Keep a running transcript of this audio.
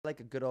like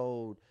a good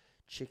old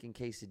chicken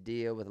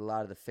quesadilla with a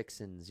lot of the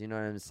fixins. You know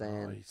what I'm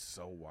saying? Oh, he's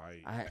so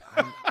white.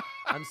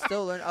 I'm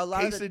still learning a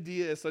lot.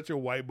 Quesadilla is such a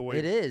white boy.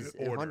 It is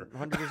order.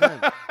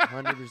 100%,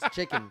 100%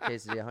 chicken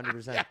quesadilla,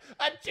 100%. Yeah,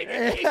 a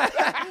chicken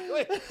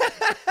quesadilla.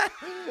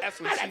 That's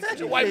what she's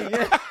such a white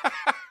boy.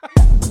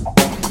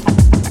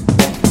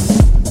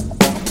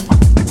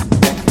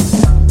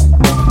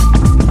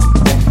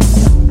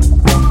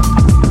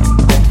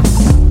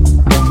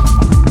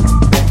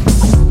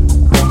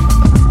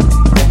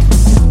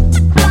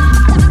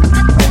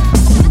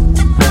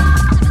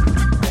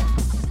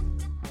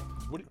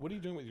 What are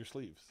you doing with your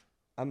sleeves?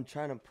 I'm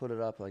trying to put it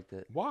up like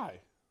that. Why?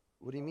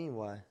 What do you mean,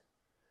 why?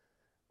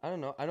 I don't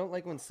know. I don't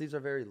like when sleeves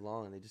are very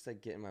long. They just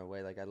like get in my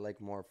way. Like I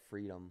like more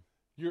freedom.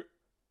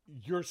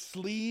 Your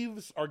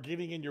sleeves are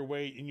getting in your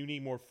way, and you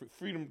need more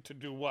freedom to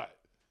do what?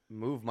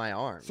 Move my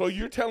arms. So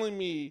you're telling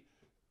me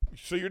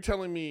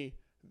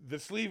the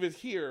sleeve is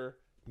here,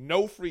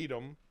 no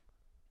freedom,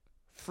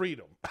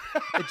 freedom.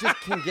 It just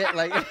can get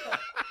like.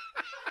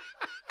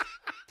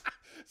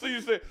 So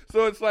you say,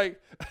 so it's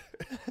like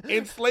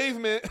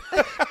enslavement,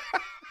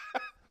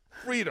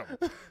 freedom.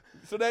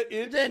 So that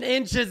inch, An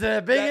inch is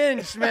a big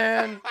inch,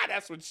 man.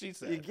 That's what she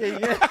said.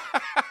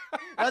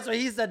 That's what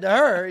he said to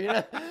her. You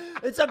know,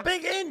 it's a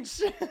big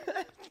inch.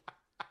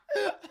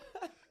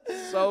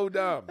 So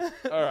dumb.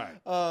 All right.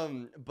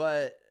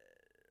 But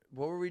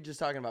what were we just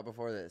talking about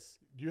before this?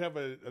 You have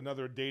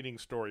another dating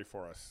story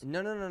for us.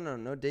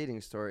 No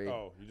dating story.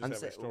 Oh, you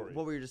just have a story.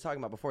 What were you just talking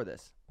about before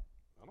this?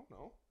 I don't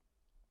know.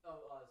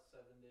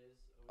 7 days.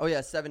 Oh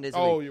yeah, 7 days. Oh,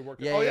 a week. you're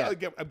working. Yeah.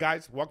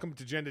 Guys, welcome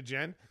to Jen to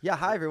Jen. Yeah,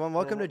 hi everyone.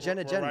 Welcome to Jen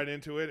to Jen. We're right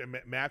into it. And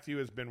Matthew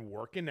has been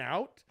working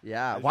out.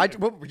 Yeah. Why?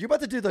 What, were you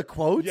about to do the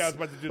quotes? Yeah, I was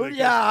about to do that.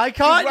 Yeah, I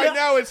caught. Right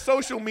now, it's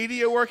social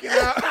media working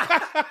out.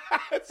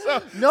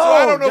 so No,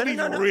 I don't know if no, he's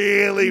no, no.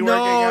 really working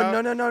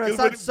out. No. It's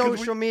not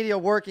social media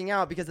working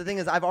out because the thing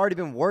is, I've already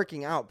been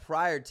working out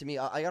prior to me.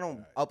 I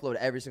don't upload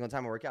every single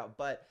time I work out,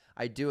 but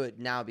I do it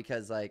now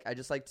because like I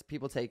just like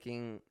people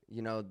taking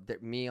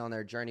me on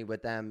their journey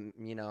with them.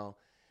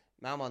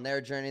 I'm on their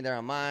journey, they're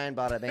on mine,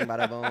 bada bing,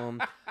 bada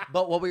boom.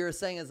 But what we were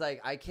saying is,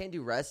 like, I can't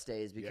do rest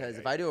days because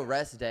if I do a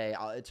rest day,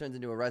 it turns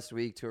into a rest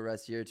week, to a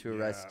rest year, to a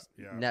rest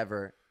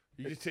never.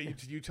 You just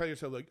you tell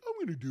yourself, like,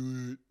 I'm going to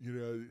do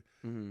it,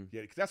 Mm-hmm.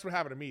 Yeah, because that's what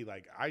happened to me.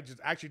 Like,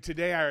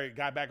 today I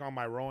got back on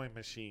my rowing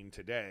machine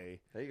today.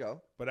 There you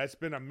go. But it's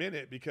been a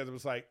minute because it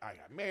was like, I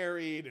got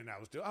married and I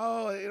was doing,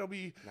 it'll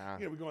be,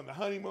 we go on the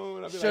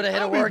honeymoon. Should have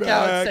hit a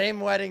workout,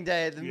 same wedding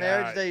day. The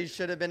marriage day, you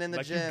should have been in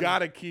the gym. You got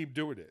to keep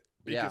doing it.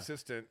 Be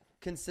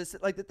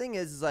consistent. Like the thing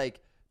is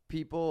like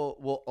people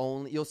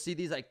will you'll see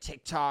these like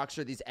TikToks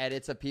or these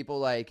edits of people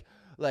like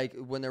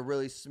when they're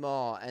really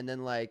small and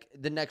then like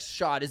the next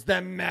shot is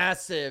them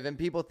massive and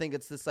people think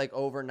it's this like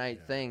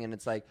overnight thing and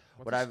it's like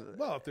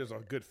if there's a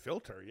good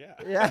filter, yeah.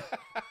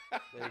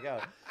 There you go.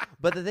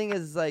 But the thing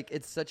is like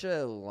it's such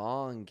a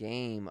long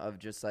game of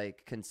just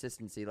like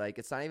consistency. Like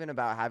it's not even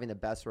about having the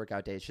best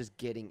workout day. It's just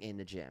getting in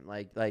the gym.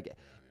 Like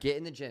get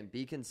in the gym,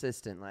 be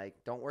consistent. Like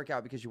don't work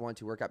out because you want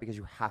to, work out because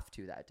you have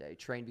to that day.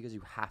 Train because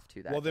you have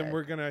to that day. Well, then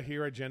we're gonna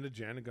here at Jen to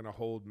Jen and gonna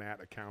hold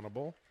Matt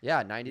accountable.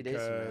 Yeah, 90 days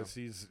from now. Because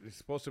he's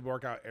supposed to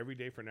work out every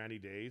day for 90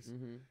 days,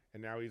 and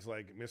now he's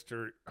like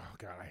Mr. Oh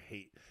God,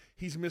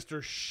 he's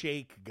Mr.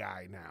 Shake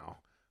guy now.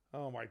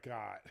 Oh my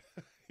God.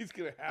 He's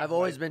gonna have. I've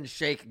always been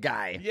shake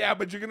guy. Yeah,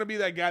 but you're gonna be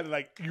that guy that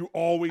like you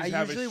always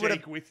have a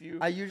shake with you.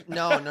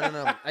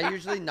 No. I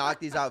usually knock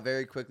these out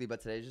very quickly,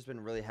 but today's just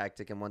been really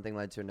hectic, and one thing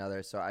led to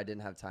another, so I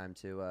didn't have time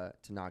to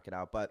knock it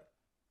out. But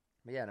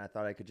yeah, and I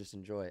thought I could just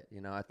enjoy it.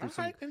 I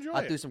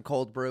threw some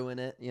cold brew in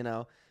it.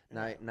 Now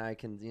I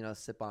can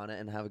sip on it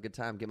and have a good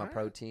time, get my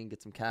protein,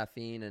 get some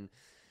caffeine, and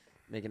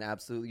make an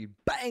absolutely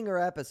banger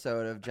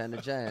episode of Jen to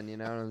Jen. You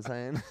know what I'm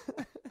saying?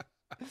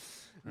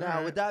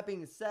 Now, with that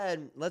being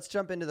said, let's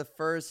jump into the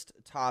first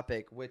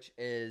topic, which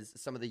is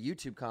some of the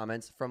YouTube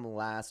comments from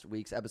last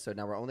week's episode.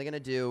 Now, we're only going to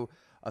do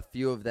a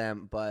few of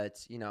them,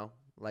 but,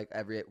 like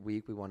every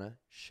week, we want to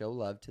show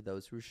love to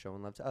those who are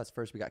showing love to us.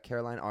 First, we got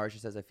Caroline R. She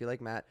says, I feel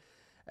like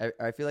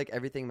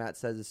everything Matt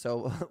says is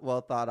so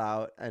well thought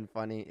out and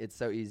funny. It's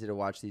so easy to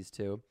watch these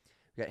two.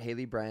 We got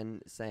Haley Bren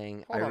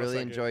saying, I really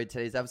enjoyed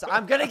today's episode.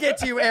 I'm going to get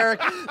to you,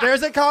 Eric.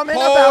 There's a comment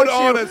about you.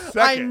 Hold on a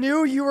second. I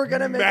knew you were going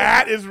to make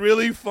Matt is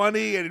really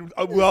funny and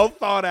well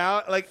thought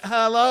out. Like,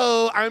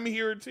 hello, I'm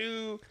here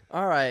too.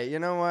 All right, you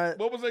know what?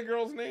 What was that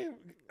girl's name?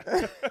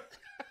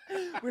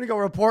 We're going to go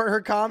report her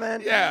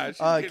comment. Yeah.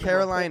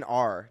 Caroline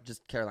R.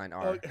 Just Caroline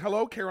R.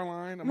 Hello,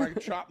 Caroline. Am I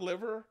chopped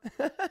liver?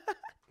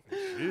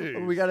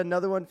 Jeez. We got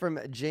another one from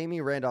Jamie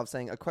Randolph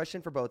saying, a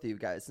question for both of you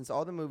guys. Since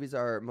all the movies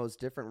are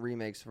most different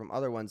remakes from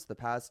other ones, the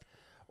past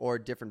or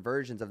different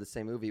versions of the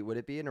same movie, would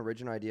it be an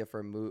original idea for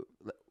a movie,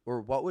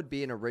 or what would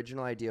be an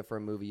original idea for a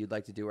movie you'd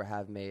like to do or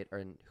have made,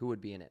 and who would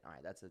be in it? All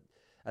right,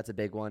 that's a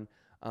big one.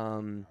 I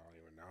don't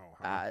even know.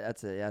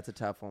 That's a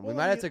tough one. We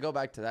might have to go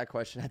back to that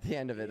question at the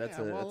end of it. That's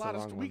a long one.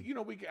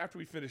 After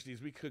we finish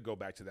these, we could go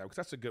back to that because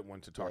that's a good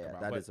one to talk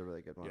about. That is a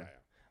really good one.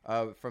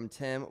 Yeah. From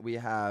Tim, we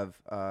have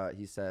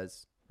he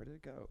says, where did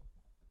it go?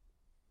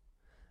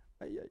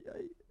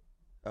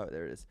 Oh,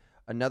 there it is.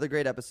 Another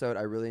great episode.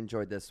 I really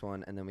enjoyed this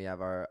one. And then we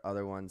have our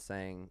other one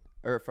saying,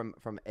 or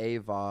from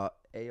Aov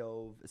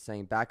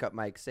saying, backup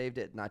mic saved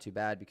it. Not too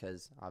bad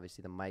because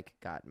obviously the mic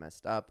got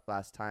messed up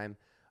last time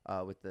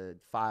with the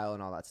file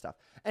and all that stuff.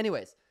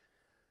 Anyways,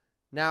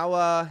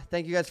 now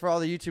thank you guys for all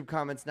the YouTube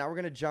comments. Now we're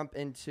going to jump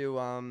into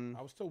I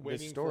was still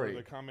waiting for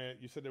the comment.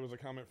 You said there was a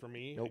comment for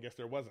me. Nope. I guess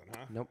there wasn't,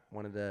 huh? Nope.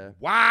 Wanted to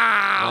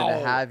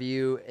have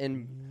you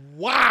in.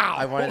 Wow.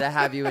 I wanted to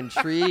have you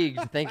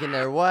intrigued, thinking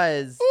there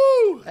was.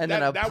 Ooh, and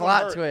then a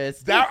plot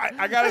twist. That,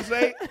 I got to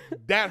say,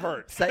 that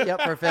hurt. Set you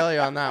up for failure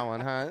on that one,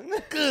 huh?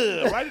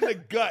 Good. Right in the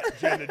gut,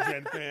 Jen and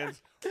Jen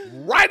fans.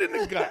 Right in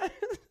the gut.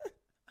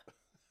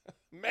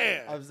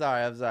 Man. I'm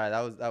sorry.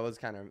 That was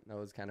kind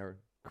of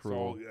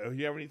cruel. So,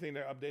 you have anything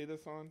to update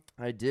us on?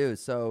 I do.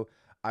 So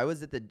I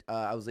was at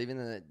I was leaving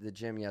the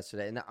gym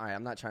yesterday, and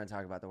I'm not trying to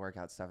talk about the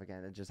workout stuff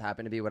again. It just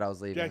happened to be what I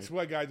was leaving. Guess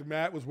what, guys?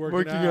 Matt was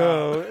working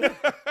out.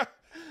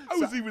 I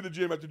was leaving the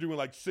gym after doing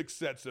like 6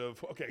 sets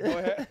of. Okay, go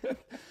ahead.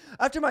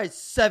 After my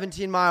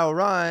 17-mile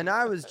run,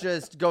 I was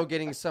just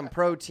getting some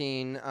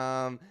protein.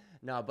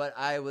 No, but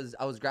I was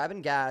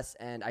grabbing gas,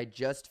 and I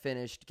just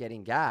finished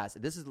getting gas.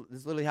 This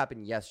literally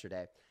happened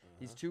yesterday.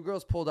 These 2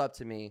 girls pulled up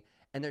to me,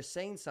 and they're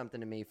saying something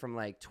to me from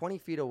like 20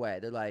 feet away.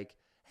 They're like,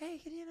 "Hey,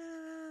 can you?"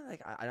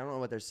 Like I don't know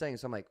what they're saying,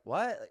 so I'm like,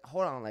 "What? Like,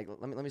 hold on, like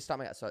let me stop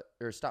my gas."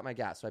 Stop my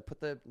gas. So I put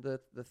the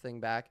thing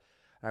back,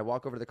 and I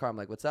walk over to the car. I'm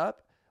like, "What's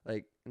up?"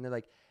 Like, and they're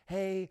like,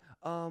 "Hey,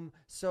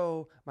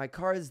 so my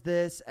car is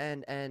this,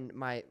 and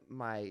my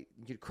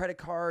credit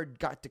card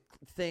got the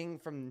thing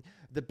from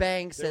the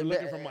banks, They're and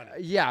looking for money."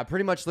 Yeah,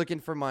 pretty much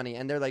looking for money,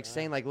 and they're like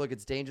saying like, "Look,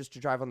 it's dangerous to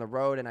drive on the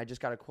road," and I just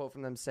got a quote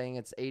from them saying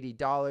it's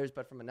 $80,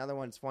 but from another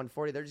one it's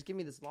 $140. They're just giving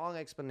me this long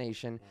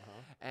explanation,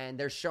 and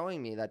they're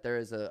showing me that there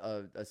is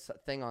a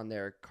thing on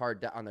their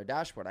card on their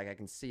dashboard, like I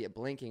can see it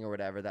blinking or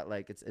whatever, that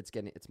like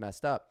it's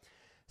messed up.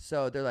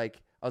 So they're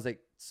like, I was like,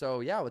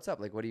 "So yeah, what's up?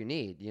 Like, what do you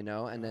need?" You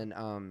know, and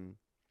then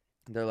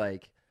they're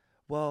like,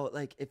 "Well,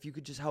 like if you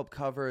could just help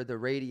cover the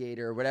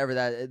radiator or whatever,"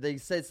 that they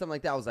said something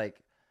like that. I was like,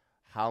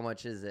 "How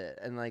much is it?"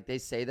 And like they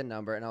say the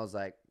number, and I was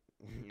like,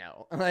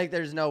 "No, like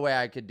there's no way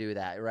I could do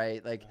that,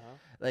 right?" Like,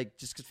 like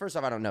just because first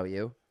off, I don't know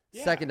you.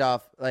 Yeah. Second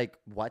off, like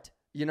what?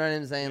 You know what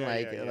I'm saying?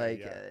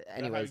 Yeah.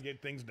 Anyways, how you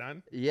get things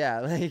done. Yeah,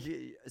 like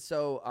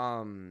so.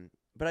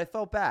 But I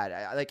felt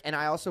bad. And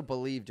I also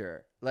believed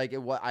her. Like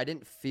I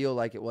didn't feel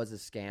like it was a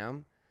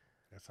scam.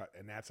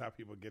 That's how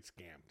people get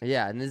scammed.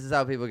 Yeah, and this is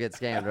how people get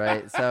scammed,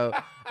 right? So,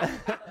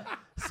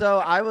 so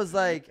I was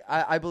like,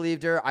 I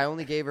believed her. I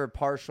only gave her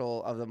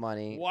partial of the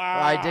money.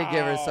 Wow. I did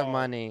give her some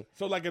money.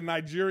 So like a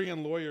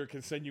Nigerian lawyer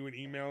can send you an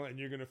email and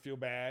you're going to feel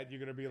bad. You're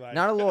going to be like.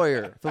 Not a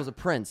lawyer. If it was a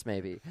prince,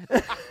 maybe.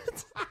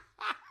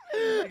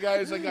 You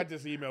guys, I got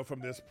this email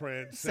from this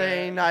prince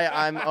saying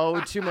I'm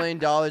owed $2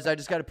 million. I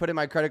just got to put in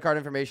my credit card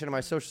information and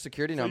my social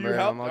security number. You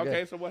helped? And I'm all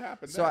okay, good. So what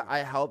happened? So I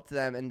helped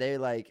them, and they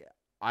like.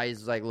 I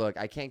was like, "Look,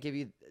 I can't give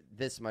you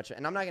this much,"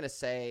 and I'm not gonna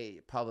say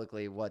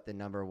publicly what the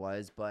number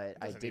was, but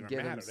I did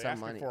give them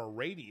some money for a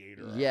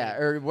radiator. Yeah,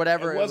 or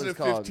whatever it was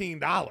called.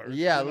 $15.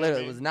 Yeah,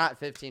 literally, it was not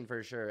 15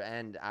 for sure.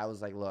 And I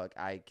was like, "Look,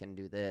 I can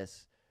do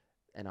this,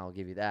 and I'll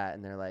give you that."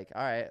 And they're like,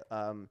 "All right,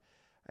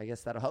 I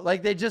guess that'll help."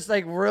 Like they just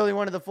like really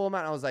wanted the full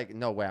amount. I was like,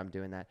 "No way, I'm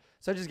doing that."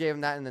 So I just gave them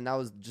that, and then that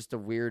was just a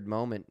weird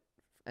moment,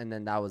 and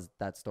then that was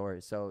that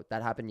story. So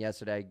that happened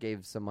yesterday. I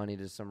gave some money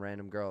to some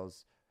random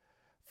girls.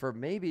 For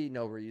maybe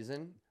no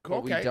reason. Okay,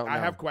 we don't know. I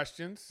have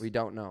questions. We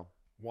don't know.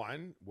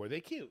 One, were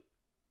they cute?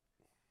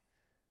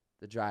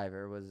 The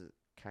driver was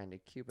kind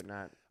of cute, but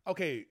not.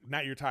 Okay,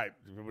 not your type.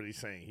 What he's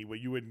saying, you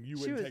wouldn't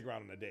take her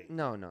out on a date.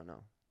 No.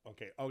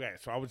 Okay.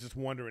 So I was just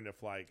wondering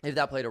if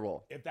that played a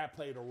role. If that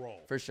played a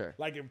role, for sure.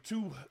 Like if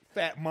 2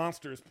 fat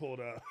monsters pulled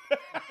up,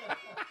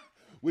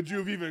 would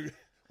you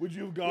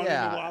have gone in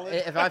the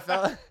wallet?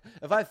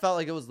 If I felt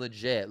like it was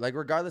legit, like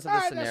regardless of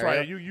the scenario, that's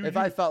right. If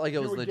I felt like it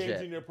was legit, legit,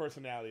 gauging their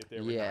personality if they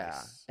were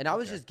nice. And I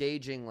was just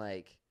gauging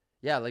like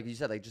you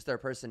said, like just their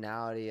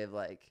personality of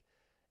like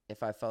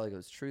if I felt like it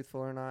was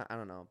truthful or not. I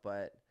don't know,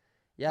 but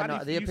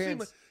the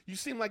appearance. You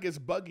seem like it's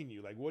bugging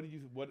you. Like what?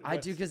 I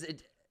do because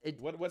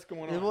what's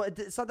going on? Well,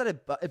 it's not that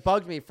it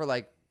bugged me for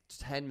like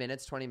 10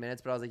 minutes, 20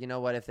 minutes, but I was like, you know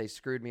what? If they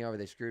screwed me over,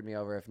 they screwed me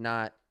over. If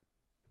not,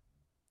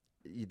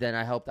 then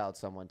I helped out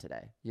someone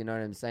today. You know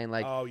what I'm saying?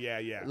 Like, oh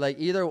yeah. Like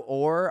either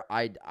or,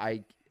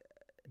 I.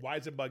 Why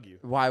does it bug you?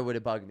 Why would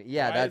it bug me?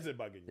 Yeah, why is it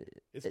bugging you?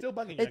 It's still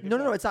bugging you.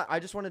 No, it's not. I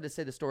just wanted to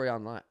say the story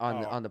online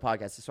on the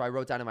podcast, so I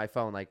wrote down on my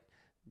phone like,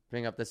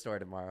 bring up this story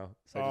tomorrow.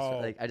 So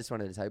I just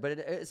wanted to tell you, but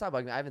it's not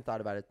bugging me. I haven't thought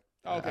about it.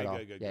 Okay, at all.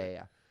 Good.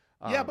 Yeah.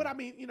 Yeah, but I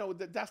mean,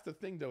 that's the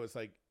thing though. It's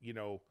like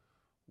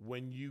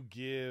when you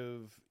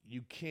give,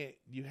 you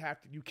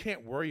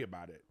can't worry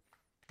about it.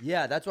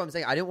 Yeah, that's what I'm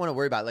saying. I didn't want to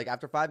worry about it. Like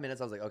after 5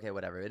 minutes, I was like, okay,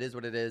 whatever. It is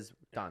what it is.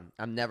 Done.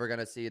 I'm never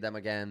gonna see them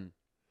again.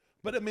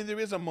 But I mean, there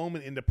is a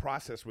moment in the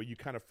process where you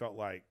kind of felt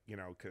like,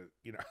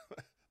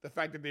 the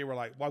fact that they were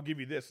like, "Well, I'll give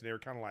you this," and they were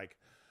kind of like,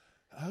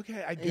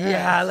 "Okay, I guess."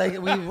 Yeah, like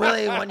we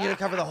really want you to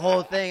cover the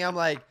whole thing. I'm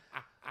like,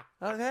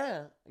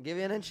 okay, I'll give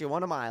you an inch. You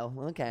want a mile?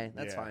 Okay,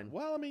 that's fine.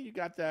 Well, I mean, you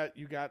got that.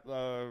 You got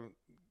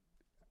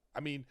I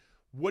mean,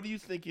 what do you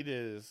think it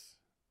is?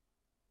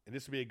 And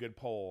this would be a good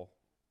poll.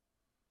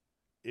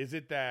 Is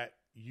it that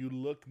you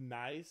look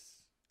nice,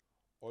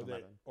 or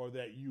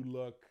that you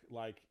look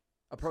like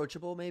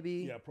approachable?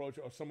 Maybe. Yeah,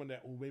 approachable, or someone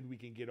that maybe we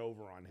can get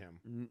over on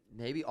him.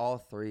 Maybe all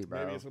three,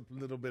 bro. Maybe it's a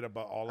little bit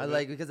about all of it.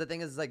 Like, because the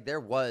thing is, like, there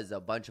was a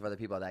bunch of other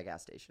people at that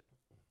gas station.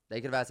 They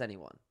could have asked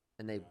anyone,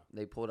 and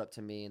they pulled up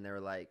to me and they were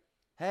like,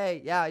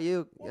 "Hey, yeah,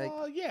 you."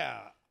 Well, yeah,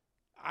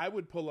 I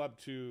would pull up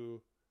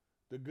to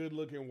the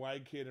good-looking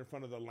white kid in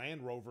front of the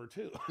Land Rover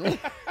too.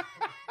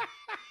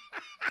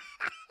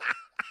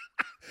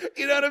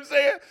 You know what I'm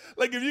saying?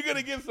 Like, if you're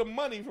gonna get some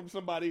money from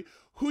somebody,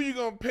 who you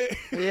gonna pick?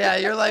 Yeah,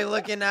 you're like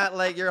looking at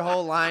like your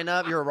whole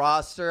lineup, your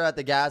roster at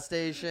the gas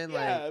station.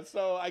 Yeah, like,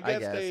 so I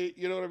guess they,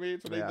 you know what I mean?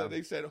 So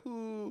they said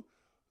who.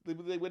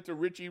 They went to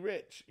Richie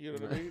Rich, you know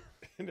what I mean?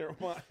 In their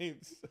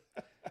minds.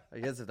 I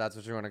guess if that's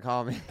what you want to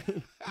call me.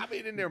 I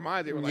mean, in their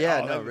mind, they were like,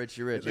 "Yeah, no,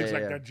 Richie Rich." It's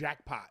like a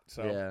jackpot.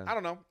 So yeah. I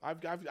don't know.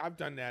 I've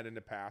done that in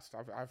the past.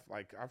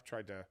 I've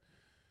tried to.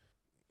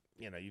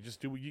 You know, you just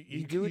do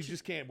you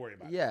just can't worry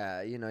about it.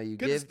 Yeah, you know, you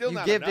give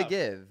enough. to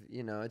give.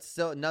 You know, it's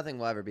still nothing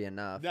will ever be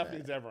enough.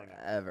 Nothing's ever enough.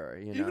 Ever,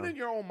 you know. Even in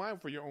your own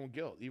mind for your own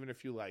guilt. Even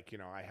if you like, you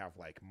know, I have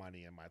like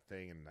money in my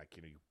thing and like,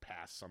 you know, you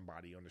pass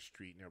somebody on the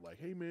street and they're like,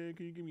 "Hey man,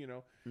 can you give me, you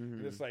know?"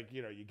 And it's like,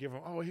 you know, you give them,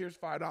 "Oh, here's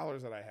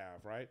 $5 that I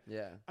have," right?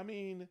 Yeah. I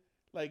mean,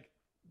 like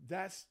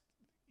that's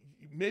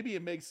maybe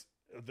it makes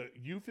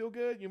you feel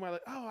good. You might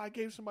like, "Oh, I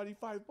gave somebody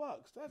 $5.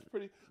 That's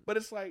pretty." But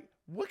it's like,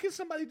 what can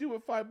somebody do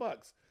with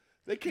 $5?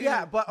 They can't.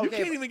 Yeah, but okay,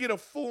 you can't even get a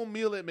full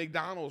meal at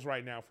McDonald's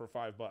right now for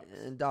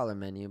 $5. Dollar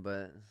menu,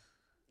 but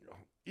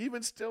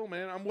even still,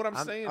 man. What I'm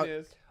saying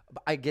is,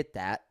 I get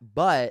that,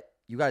 but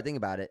you got to think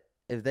about it.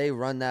 If they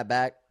run that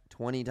back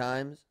 20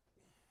 times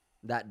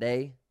that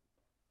day,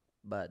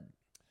 bud.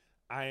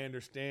 I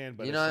understand,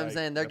 but you know what I'm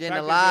saying? They're getting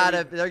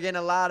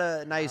a lot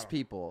of nice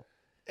people.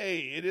 Hey,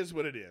 it is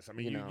what it is. I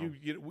mean,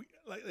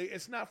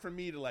 it's not for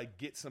me to like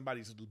get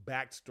somebody's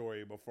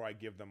backstory before I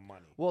give them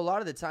money. Well, a lot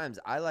of the times,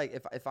 I like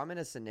if I'm in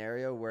a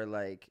scenario where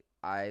like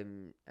I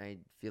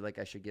feel like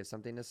I should give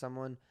something to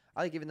someone,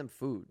 I like giving them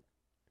food.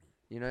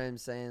 You know what I'm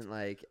saying?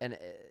 Like, and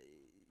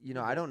you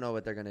know, I don't know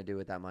what they're gonna do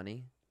with that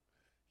money.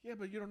 Yeah,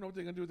 but you don't know what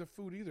they're gonna do with the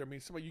food either. I mean,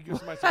 you give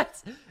somebody.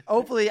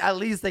 Hopefully, at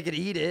least they could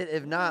eat it.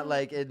 If not,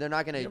 like they're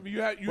not gonna. What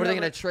are they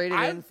gonna trade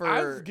it in for?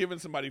 I've given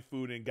somebody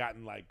food and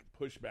gotten like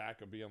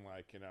pushback of being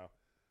like, you know,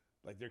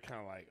 like they're kind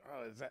of like,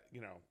 "Oh, is that,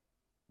 you know,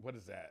 what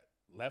is that?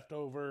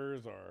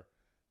 Leftovers or,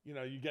 you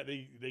know,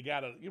 they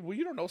gotta. Well,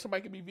 you don't know.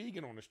 Somebody could be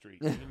vegan on the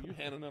street. And you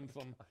handing them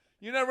some.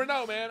 You never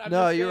know, man.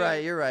 No, you're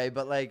right.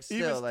 But like,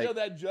 still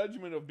that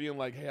judgment of being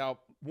like, hey,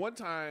 one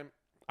time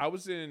I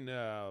was in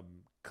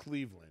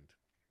Cleveland.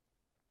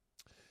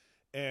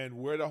 And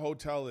where the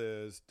hotel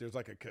is, there's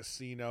like a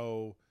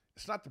casino.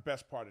 It's not the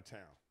best part of town,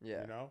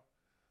 you know?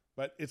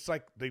 But it's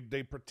like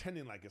they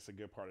pretending like it's a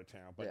good part of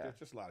town. But there's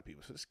just a lot of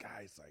people. So this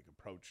guy's like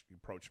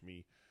approached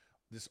me,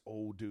 this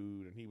old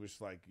dude. And he was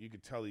like, you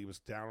could tell he was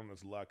down on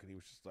his luck. And he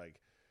was just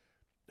like,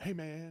 "Hey,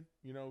 man,"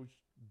 you know,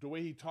 the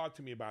way he talked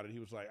to me about it, he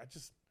was like,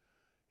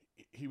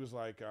 he was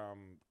like,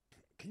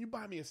 "Can you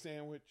buy me a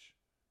sandwich?"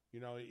 You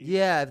know,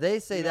 if they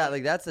say that,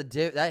 like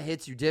that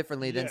hits you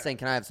differently than saying,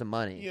 "Can I have some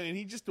money?" Yeah,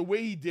 and the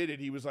way he did it,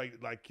 he was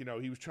like you know,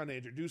 he was trying to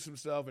introduce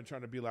himself and trying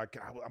to be like,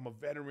 "I'm a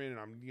veteran," and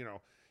I'm, you know,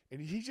 and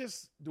he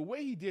just the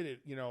way he did it,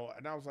 you know,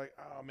 and I was like,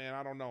 "Oh man,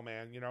 I don't know,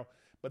 man," you know.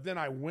 But then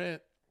I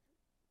went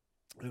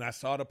and I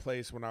saw the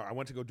place when I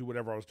went to go do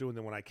whatever I was doing.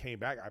 Then when I came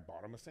back, I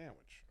bought him a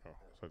sandwich. Oh,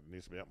 so it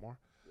needs to be up more.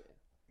 Yeah.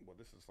 Well,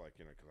 this is like,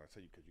 you know, because I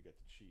said because you get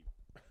the cheap.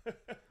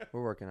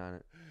 We're working on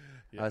it.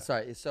 Yeah.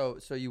 Sorry. So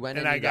you went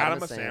and I got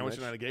him a sandwich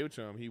and I gave it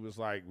to him. He was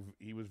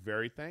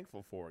very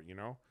thankful for it. You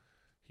know,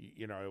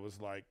 you know, it was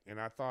like, and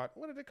I thought,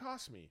 what did it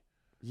cost me?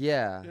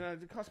 Yeah. You know,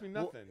 it cost me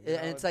nothing. Well,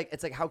 and it's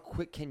like how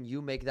quick can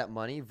you make that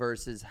money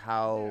versus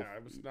how? Yeah,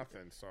 it was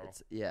nothing. So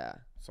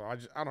So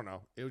I don't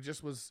know.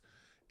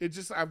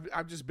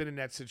 I've just been in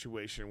that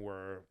situation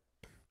where,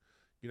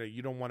 you know,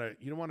 you don't want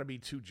to be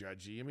too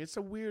judgy. I mean, it's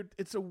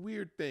a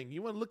weird thing.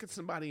 You want to look at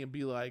somebody and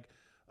be like,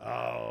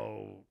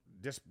 "Oh,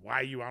 just why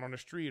are you out on the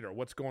street or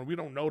what's going?" We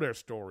don't know their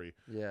story.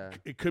 Yeah,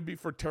 it could be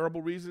for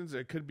terrible reasons.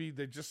 It could be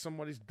that just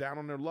somebody's down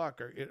on their luck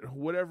or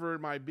whatever it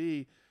might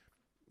be.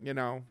 You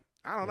know,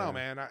 I don't know,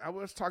 man. I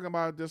was talking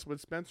about this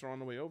with Spencer on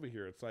the way over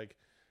here. It's like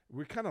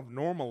we kind of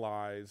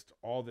normalized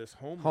all this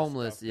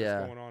homeless stuff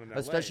that's going on in LA.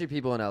 Especially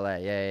people in LA.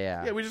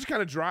 Yeah. Yeah, we just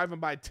kind of driving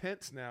by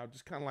tents now,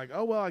 just kind of like,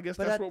 oh well, I guess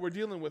that's what we're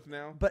dealing with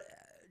now. But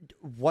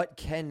what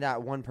can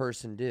that one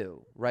person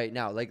do right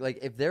now? Like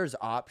if there's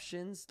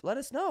options, let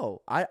us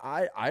know.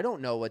 I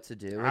don't know what to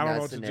do in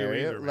that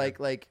scenario.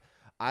 Like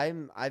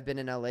I've been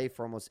in LA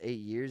for almost 8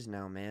 years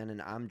now, man,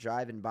 and I'm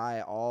driving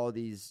by all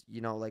these,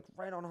 you know, like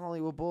right on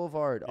Hollywood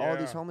Boulevard, all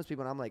these homeless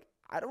people, and I'm like,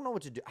 I don't know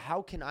what to do.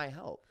 How can I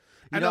help?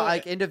 You know,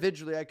 like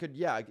individually, I could,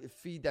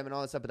 feed them and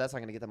all that stuff, but that's not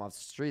going to get them off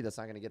the street. That's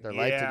not going to get their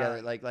life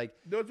together. Like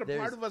there's a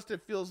part of us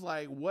that feels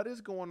like, what is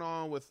going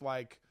on with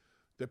like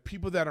the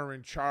people that are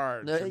in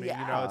charge. I mean,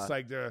 it's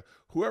like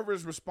whoever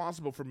is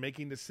responsible for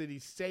making the city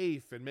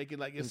safe and making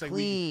like it's and like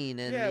clean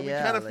we, and we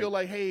kind of feel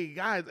like, hey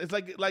guys, it's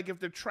like if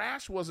the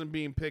trash wasn't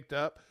being picked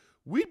up,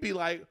 we'd be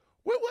like,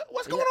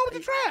 what's going on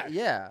with the trash?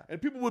 Yeah.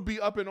 And people would be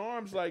up in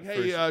arms like,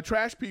 hey,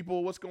 trash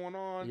people, what's going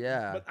on?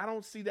 Yeah. But I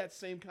don't see that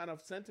same kind of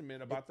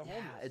sentiment about the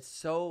homeless. It's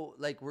so,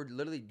 like, we're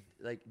literally,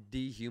 like,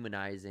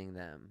 dehumanizing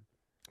them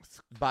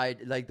by,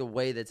 like, the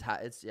way that's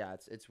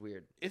it's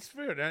weird. It's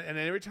weird. And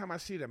every time I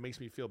see it, it makes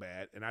me feel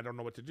bad, and I don't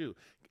know what to do.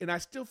 And I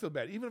still feel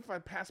bad. Even if I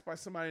pass by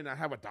somebody and I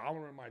have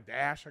 $1 in my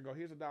dash, I go,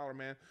 here's $1,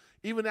 man.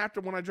 Even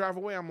after when I drive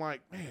away, I'm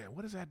like, man,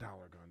 what is that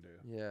dollar going to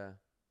do? Yeah.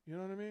 You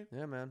know what I mean?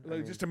 Yeah, man.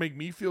 Like just to make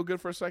me feel good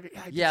for a second.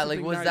 Yeah, like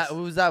who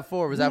was that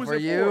for? Was that for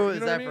you? Is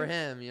that for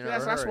him? You know,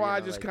 that's why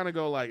I just kind of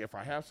go like, if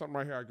I have something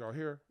right here, I go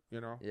here.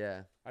 You know?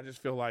 Yeah. I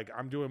just feel like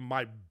I'm doing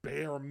my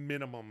bare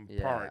minimum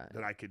part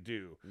that I could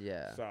do.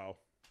 Yeah. So.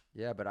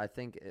 Yeah, but I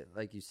think,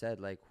 like you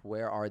said, like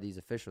where are these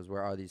officials?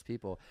 Where are these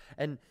people?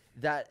 And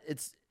that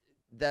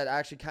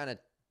actually kind of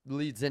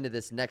leads into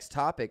this next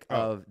topic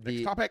of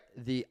the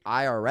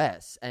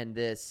IRS and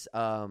this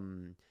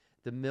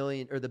the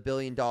 $1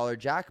 billion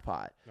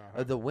jackpot.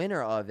 The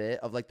winner of it,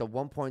 of like the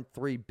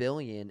 1.3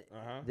 billion,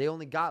 they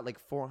only got like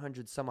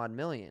 400 some odd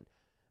million,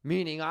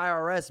 meaning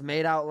IRS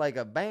made out like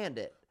a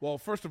bandit. Well,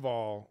 first of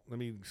all, let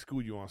me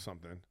school you on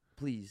something.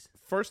 Please.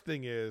 First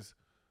thing is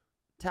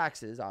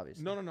taxes,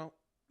 obviously. No.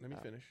 Let me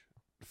finish.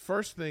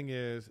 First thing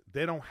is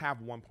they don't have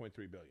 1.3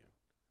 billion.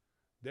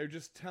 They're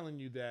just telling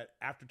you that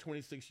after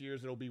 26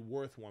 years it'll be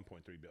worth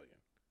 1.3 billion.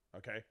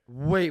 Okay?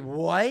 Wait,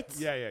 what?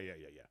 Yeah.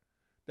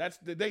 That's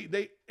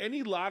they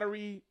any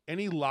lottery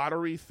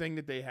thing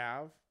that they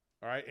have,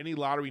 all right? Any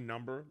lottery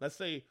number. Let's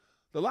say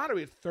the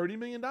lottery is $30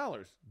 million.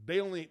 They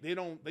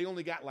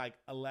only got like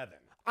 11.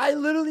 I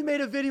literally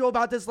made a video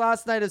about this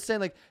last night of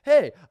saying like,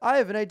 hey, I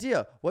have an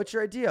idea. What's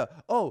your idea?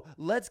 Oh,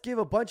 let's give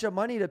a bunch of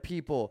money to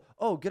people.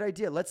 Oh, good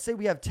idea. Let's say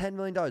we have $10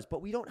 million,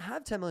 but we don't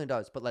have $10 million,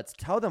 but let's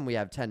tell them we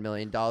have $10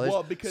 million.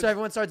 Well, so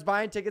everyone starts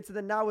buying tickets, and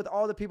then now with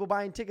all the people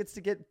buying tickets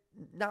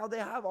now they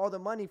have all the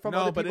money from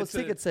other people's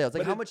ticket sales.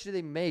 Like how much do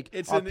they make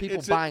off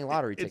people buying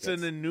lottery tickets?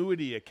 It's an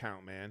annuity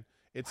account, man.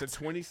 It's a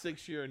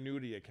 26-year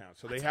annuity account.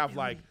 So they have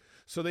like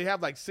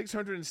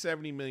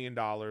 $670 million,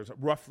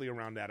 roughly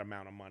around that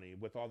amount of money,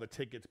 with all the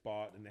tickets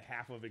bought, and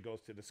half of it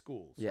goes to the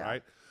schools,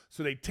 right?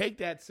 So they take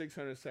that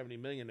 $670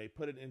 million, they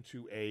put it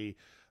into a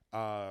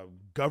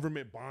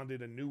government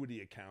bonded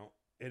annuity account,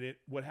 and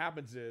what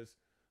happens is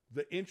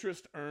the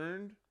interest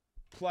earned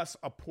plus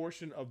a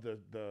portion of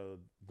the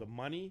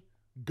money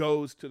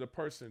goes to the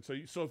person.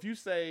 So if you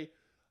say,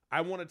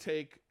 I want to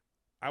take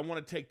the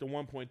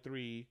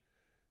 1.3,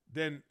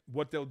 then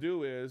what they'll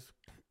do is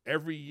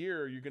every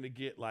year you're going to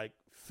get like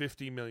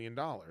 $50 million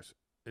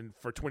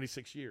for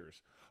 26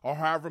 years, or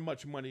however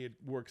much money it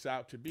works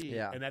out to be.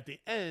 Yeah. And at the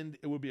end,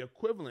 it would be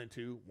equivalent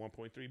to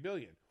 1.3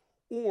 billion.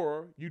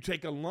 Or you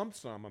take a lump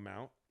sum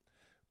amount,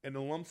 and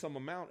the lump sum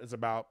amount is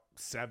about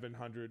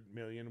 700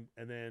 million,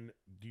 and then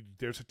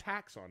there's a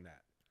tax on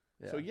that.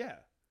 Yeah. So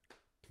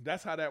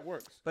that's how that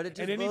works. But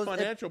any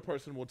financial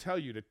person will tell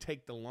you to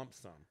take the lump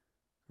sum.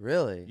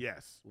 Really?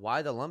 Yes.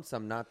 Why the lump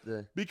sum, not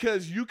the?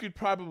 Because you could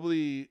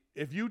probably,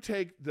 if you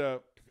take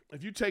the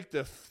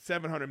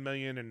 700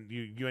 million and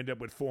you end up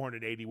with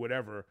 480,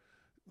 whatever,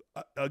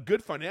 a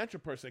good financial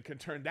person can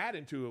turn that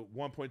into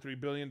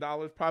 $1.3 billion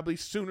probably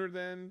sooner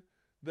than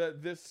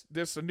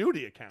this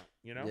annuity account.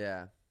 You know?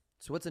 Yeah.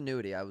 So what's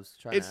annuity? I was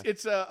trying. It's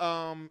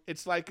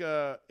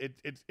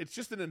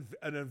just an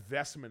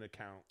investment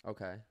account.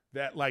 Okay.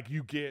 That like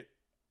you get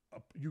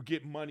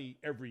money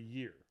every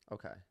year.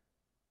 Okay.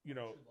 You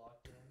know.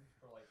 Locked in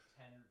for like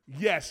 10.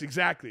 Yes,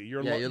 exactly.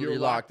 You're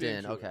locked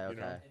in. Okay. You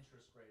know?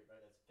 Interest rate, right?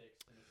 That's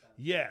fixed in a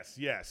sense.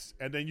 Yes,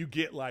 and then you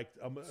get like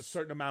a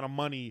certain amount of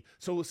money.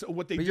 So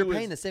what they do is, you're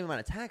paying the same amount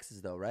of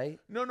taxes, though,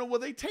 right? No. Well,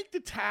 they take the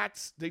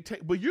tax.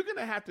 But you're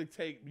gonna have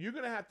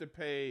to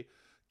pay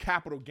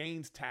capital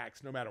gains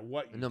tax no matter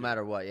what. No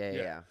matter what.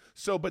 Yeah.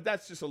 So, but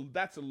that's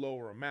a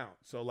lower amount.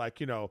 So, like,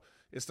 you know,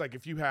 it's like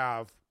if you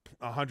have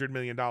 $100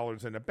 million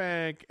in the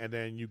bank, and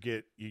then you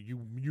get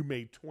you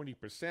made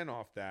 20%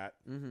 off that.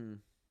 Mm-hmm.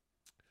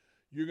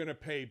 You're gonna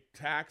pay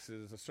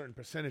taxes a certain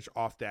percentage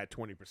off that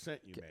 20%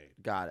 you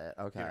made. Got it.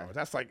 Okay. You know,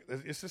 that's like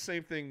it's the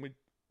same thing when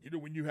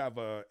you have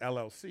a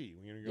LLC.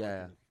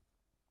 You're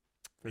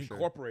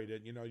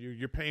incorporated. You know,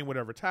 you're paying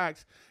whatever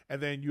tax,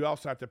 and then you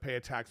also have to pay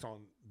a tax on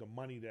the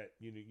money that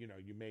you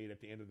made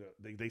at the end of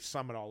they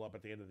sum it all up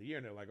at the end of the year,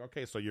 and they're like,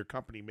 okay, so your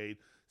company made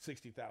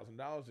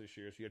 $60,000 this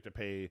year, so you have to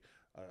pay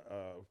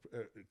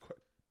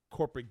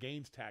corporate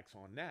gains tax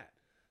on that.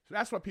 So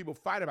that's what people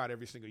fight about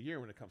every single year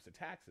when it comes to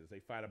taxes. They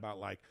fight about,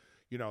 like,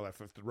 you know, if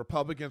the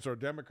Republicans or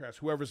Democrats,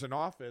 whoever's in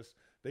office,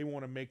 they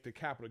want to make the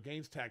capital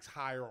gains tax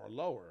higher or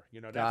lower.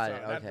 You know,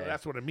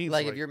 that's what it means.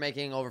 Like if you're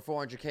making over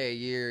 $400K a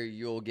year,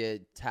 you'll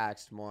get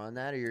taxed more on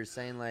that, or you're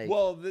saying like,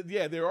 well,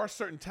 there are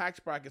certain tax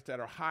brackets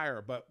that are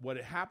higher, but what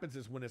it happens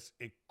is when it's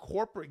a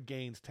corporate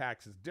gains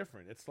tax is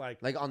different. It's like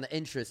on the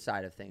interest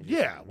side of things.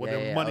 Yeah,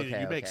 the money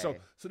that you make. So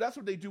that's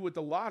what they do with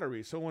the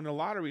lottery. So in the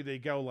lottery, they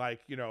go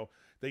like, you know,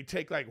 they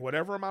take like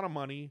whatever amount of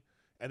money,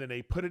 and then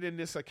they put it in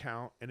this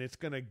account, and it's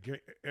gonna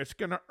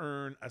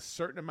earn a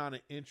certain amount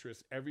of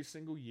interest every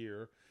single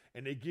year,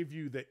 and they give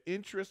you the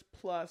interest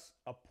plus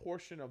a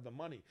portion of the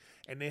money,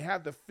 and they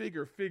have the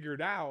figure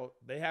figured out.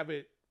 They have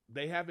it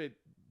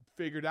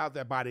figured out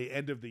that by the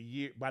end of the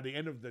year, by the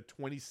end of the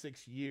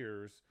 26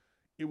 years,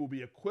 it will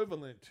be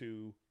equivalent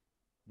to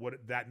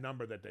that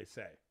number that they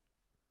say.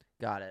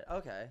 Got it.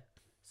 Okay,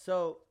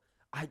 so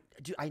I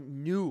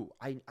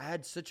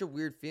had such a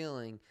weird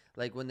feeling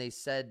like when they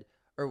said.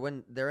 Or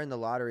when they're in the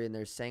lottery and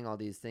they're saying all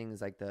these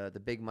things like the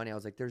big money, I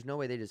was like, there's no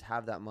way they just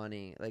have that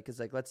money. Like, it's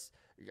like,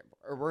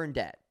 or we're in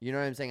debt. You know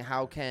what I'm saying?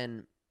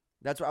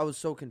 That's what I was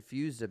so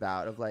confused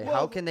about of like,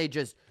 how can they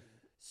just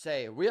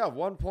say we have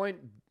 $1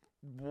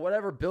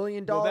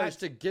 billion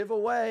to give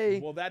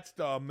away? Well, that's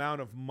the amount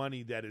of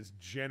money that is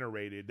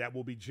generated that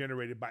will be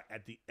generated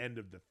at the end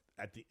of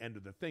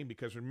the thing.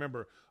 Because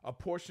remember, a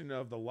portion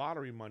of the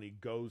lottery money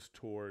goes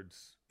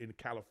towards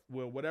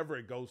whatever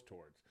it goes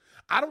towards.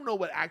 I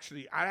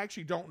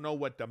actually don't know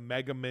what the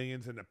Mega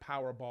Millions and the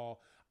Powerball.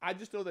 I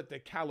just know that the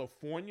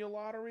California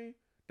lottery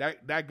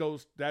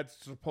that's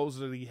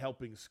supposedly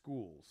helping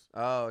schools.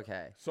 Oh,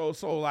 okay. So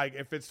like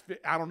if it's,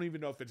 I don't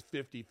even know if it's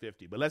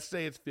 50-50, but let's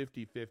say it's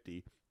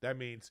 50-50. That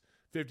means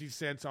 50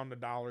 cents on the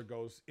dollar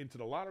goes into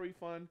the lottery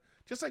fund,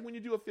 just like when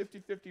you do a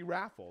 50-50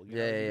 raffle.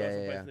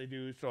 Yeah. They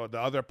do. So the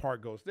other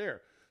part goes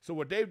there. So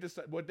what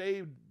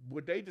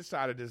they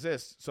decided is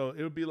this. So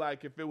it would be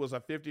like if it was a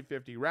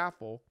 50-50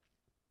 raffle.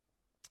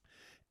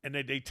 And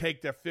they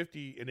take that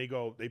 50 and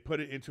they put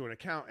it into an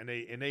account and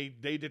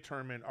they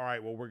determine, all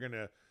right, well, we're going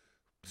to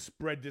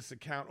spread this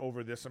account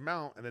over this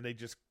amount. And then they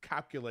just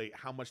calculate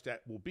how much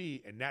that will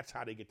be. And that's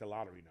how they get the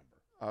lottery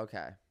number.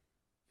 Okay.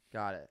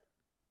 Got it.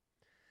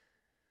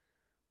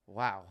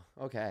 Wow.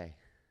 Okay.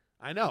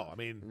 I know. I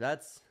mean,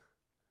 that's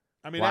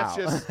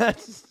just,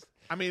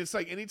 I mean, it's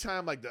like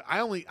anytime like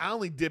I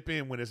only dip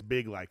in when it's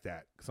big like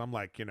that. Cause I'm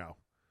like, you know,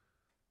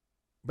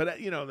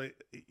 but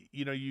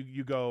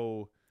you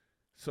go,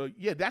 so,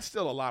 yeah, that's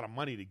still a lot of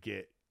money to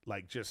get,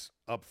 like, just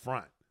up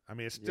front. I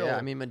mean, it's still... Yeah,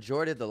 I mean,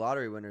 majority of the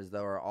lottery winners,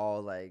 though, are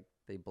all, like,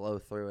 they blow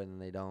through it and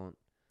they don't...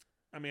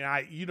 I mean,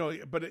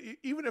 but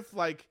even if,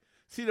 like...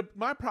 See,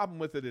 my problem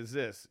with it is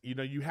this. You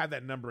know, you have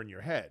that number in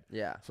your head.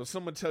 Yeah. So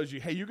someone tells you,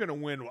 hey, you're going to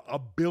win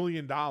 $1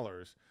 billion,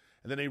 and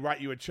then they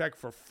write you a check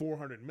for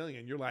 $400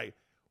 million. You're like,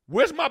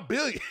 where's my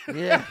billion?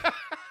 Yeah.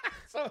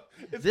 So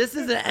this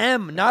is an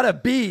M, not a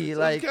B. So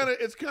like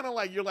it's kind of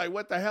like you're like,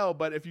 what the hell?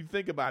 But if you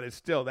think about it,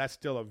 that's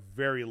still a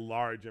very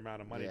large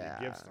amount of money to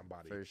give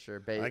somebody for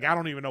sure. Like I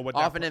don't even know what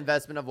off an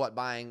investment of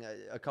buying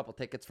a couple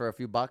tickets for a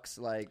few bucks.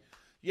 Like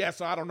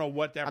so I don't know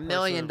what that $1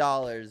 million.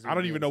 I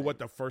don't even know what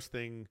the first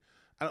thing.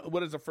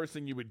 What is the first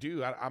thing you would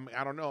do?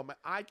 I don't know.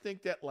 I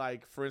think that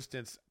like for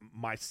instance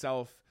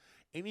myself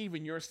and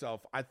even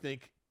yourself, I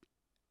think.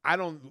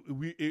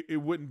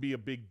 It wouldn't be a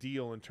big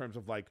deal in terms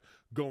of like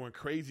going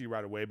crazy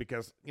right away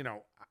because, you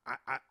know,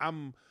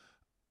 I'm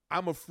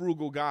a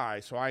frugal guy.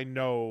 So I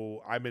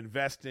know I'm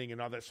investing and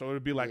all that. So it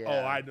would be like,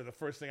 I know the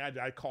first thing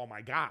I'd call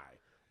my guy.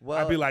 Well,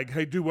 I'd be like,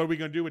 hey, dude, what are we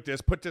going to do with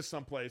this? Put this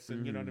someplace.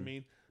 And you know what I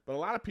mean? But a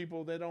lot of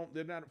people, they're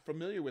not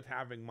familiar with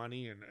having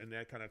money and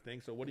that kind of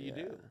thing. So what do you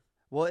do?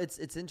 Well, it's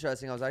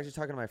interesting. I was actually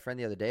talking to my friend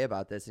the other day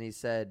about this and he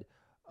said,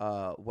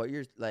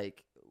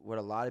 what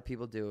a lot of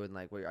people do and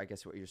like what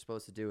you're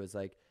supposed to do is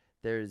like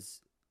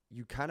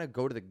you kind of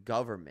go to the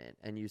government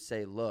and you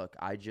say, look,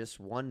 I just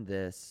won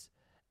this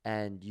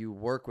and you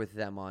work with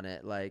them on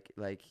it. Like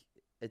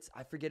it's,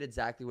 I forget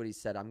exactly what he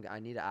said. I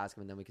need to ask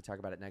him and then we can talk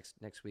about it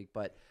next week.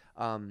 But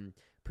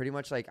pretty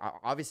much like,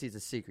 obviously it's a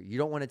secret. You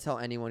don't want to tell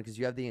anyone because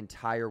you have the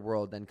entire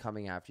world then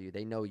coming after you.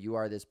 They know you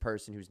are this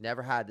person who's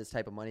never had this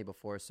type of money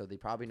before. So they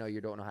probably know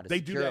you don't know how to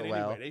secure it well. They do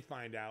that anyway. They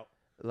find out.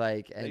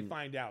 They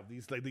find out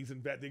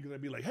they're gonna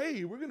be like,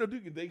 hey, we're gonna do.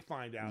 They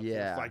find out. Yeah,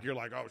 so it's like you're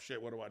like, oh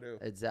shit, what do I do?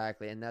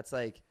 Exactly, and that's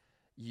like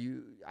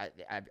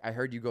I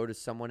heard you go to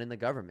someone in the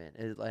government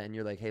and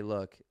you're like, hey,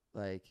 look,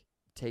 like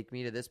take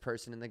me to this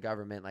person in the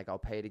government. Like I'll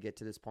pay to get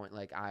to this point.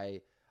 Like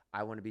I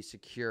want to be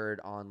secured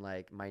on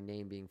like my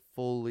name being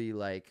fully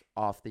like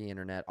off the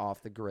internet,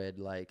 off the grid.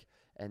 Like,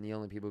 and the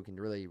only people who can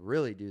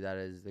really do that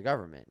is the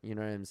government. You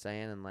know what I'm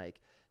saying? And like,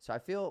 so I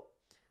feel.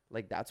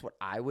 Like that's what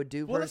I would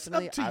do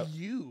personally. It's up to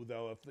you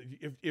though.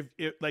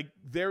 If like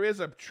there is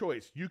a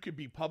choice, you could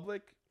be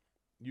public,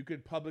 You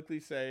could publicly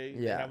say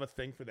you have a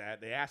thing for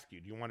that. They ask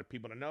you, do you want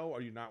people to know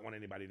or you not want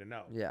anybody to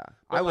know? Yeah.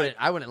 I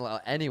wouldn't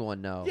let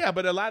anyone know. Yeah,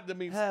 but a lot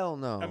of hell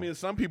no. I mean,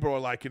 some people are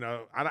like,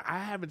 I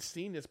haven't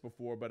seen this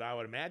before, but I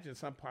would imagine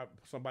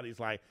somebody's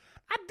like,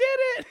 I did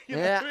it. You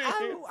know what I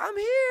mean? I'm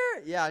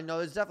here. Yeah, I know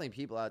there's definitely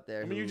people out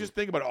there. I mean, you just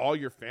think about all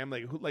your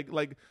family. Who, like,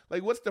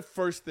 what's the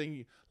first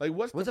thing? Like,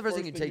 what's the first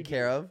thing you take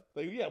care of?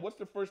 Like, yeah, what's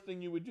the first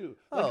thing you would do?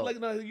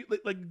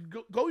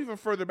 Go even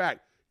further back.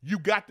 You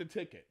got the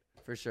ticket.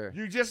 For sure.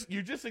 You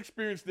just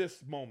experienced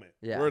this moment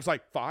where it's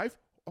like 5.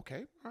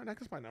 Okay, all right,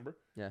 that's my number.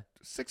 Yeah.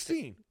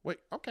 16. Wait,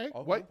 okay.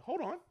 Wait,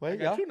 hold on. Wait, I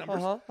got 2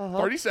 numbers.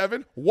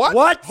 37.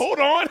 What? Hold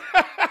on.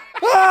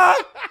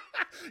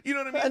 You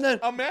know what I mean? And then,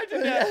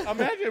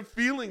 imagine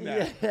feeling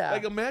that. Yeah.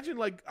 Like, imagine,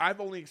 like, I've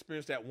only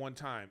experienced that one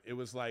time. It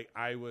was like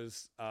I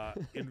was I'll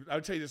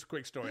tell you this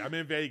quick story. I'm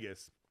in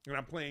Vegas, and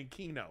I'm playing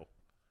Keno.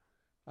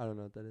 I don't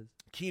know what that is.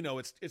 Keno,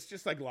 it's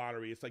just like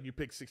lottery. It's like you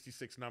pick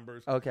 66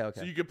 numbers. Okay.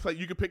 So you could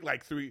pick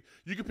like 3.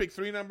 You could pick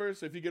 3 numbers.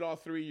 So if you get all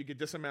 3, you get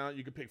this amount.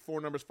 You could pick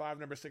 4 numbers, 5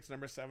 numbers, 6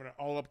 numbers, 7,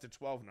 all up to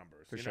 12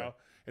 numbers. For sure.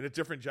 And a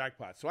different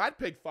jackpot. So I'd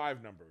pick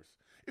 5 numbers.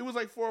 It was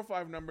like 4 or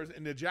 5 numbers,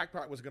 and the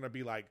jackpot was going to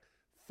be like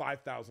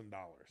 $5,000.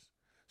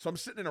 So I'm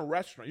sitting in a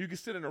restaurant. You can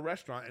sit in a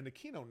restaurant, and the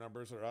Keno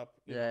numbers are up.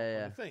 On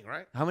the thing,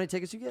 right? How many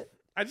tickets you get?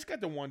 I just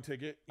got the 1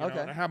 ticket. You know,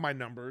 and I have my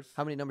numbers.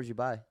 How many numbers you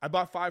buy? I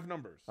bought 5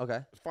 numbers. Okay.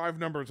 5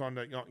 numbers on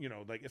the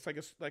like it's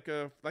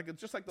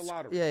just like the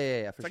lottery.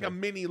 Yeah. It's like a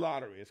mini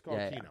lottery. It's called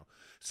Keno. Yeah.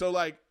 So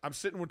like I'm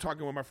sitting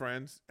talking with my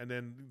friends, and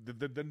then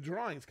the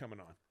drawing's coming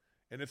on,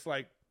 and it's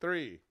like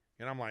 3,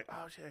 and I'm like,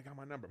 oh shit, I got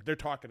my number. They're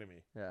talking to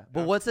me. Yeah.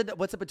 But what's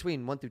it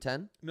between 1 through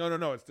 10?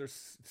 No.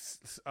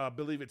 I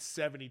believe it's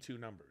 72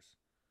 numbers.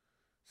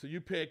 So you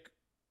pick.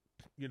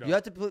 You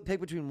have to pick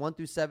between 1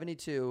 through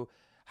 72.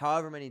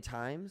 However many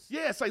times?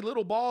 Yeah, it's like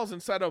little balls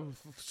inside of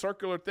a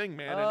circular thing,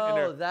 man.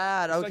 Oh,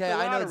 that. Okay,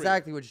 like I know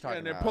exactly what you're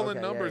talking about. And they're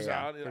pulling numbers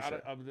out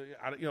of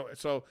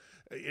so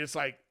it's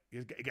like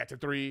it got to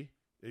 3,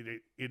 and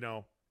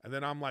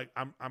then I'm like,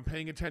 I'm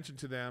paying attention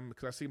to them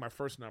because I see my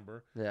first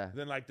number. Yeah. And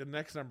then like the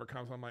next number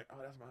comes, I'm like, oh,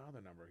 that's my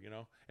other number,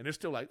 And they're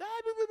still like, blah,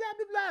 blah, blah,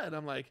 blah, blah. And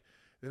I'm like,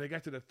 then they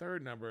got to the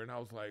 3rd number, and I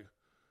was like,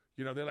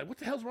 they're like, what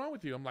the hell's wrong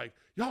with you? I'm like,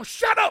 yo,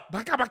 shut up.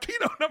 I got my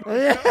Keno number.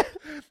 Yeah.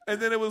 And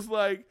then it was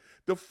like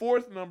the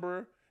 4th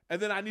number, and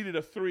then I needed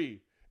a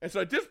 3. And so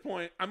at this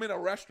point, I'm in a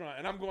restaurant,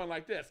 and I'm going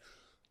like this.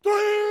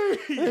 3!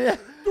 Yeah.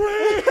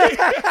 3!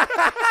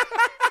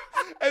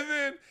 And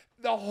then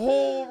the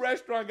whole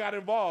restaurant got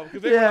involved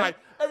because they were like,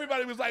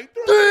 everybody was like,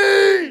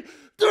 3!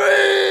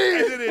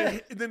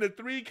 3! And then the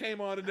 3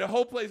 came on, and the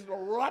whole place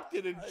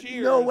erupted in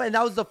cheers. No way. And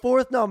that was the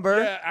 4th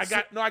number. Yeah, I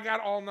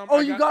got all numbers. Oh,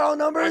 you got all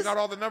numbers? I got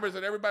all the numbers,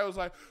 and everybody was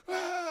like,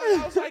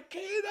 I was like,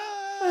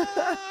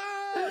 Keno!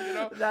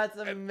 That's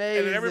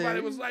amazing. And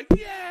everybody was like,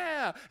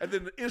 yeah. And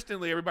then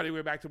instantly everybody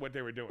went back to what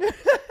they were doing.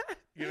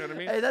 You know what I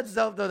mean? Hey, that's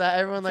dope though that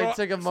everyone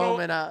took a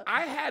moment out.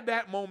 I had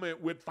that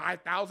moment with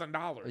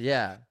 $5,000.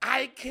 Yeah.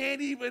 I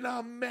can't even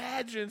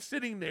imagine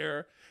sitting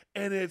there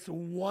and it's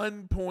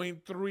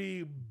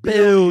 1.3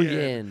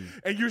 billion.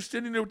 And you're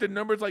sitting there with the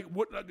numbers like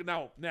what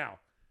now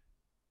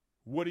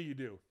what do you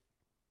do?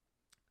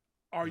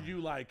 Are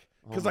you like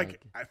cuz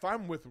if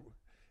I'm with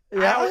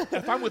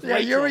if I'm with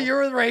Rachel.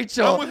 You're with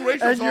Rachel. I'm with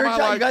Rachel. And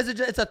you guys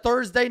are it's a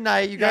Thursday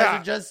night. You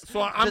guys are just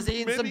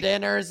eating some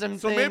dinner or something.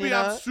 So maybe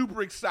I'm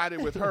super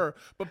excited with her,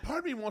 but part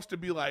of me wants to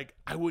be like,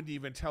 I wouldn't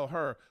even tell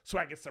her so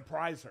I could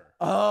surprise her.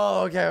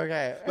 Oh,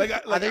 okay. I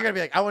think you're gonna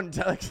be like, I wouldn't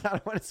tell her because I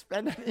don't want to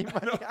spend any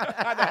money.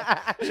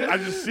 I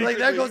just like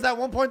there goes that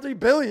 1.3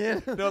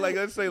 billion. No, like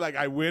let's say like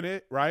I win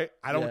it, right?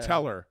 I don't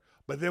tell her,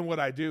 but then what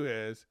I do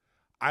is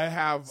I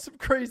have some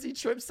crazy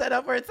trip set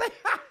up where it's like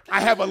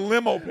I have a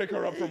limo pick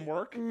her up from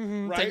work.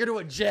 Right? Take her to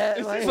a jet.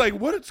 It's like,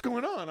 what's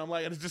going on? I'm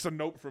like, and it's just a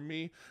note from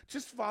me.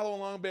 Just follow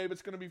along, babe.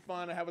 It's gonna be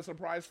fun. I have a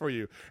surprise for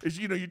you. It's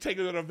you take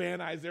her to the Van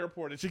Nuys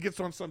Airport, and she gets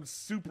on some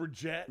super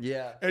jet.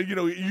 Yeah. And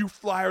you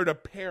fly her to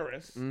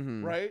Paris,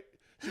 right?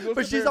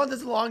 But she's on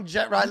this long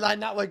jet ride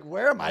line, not like,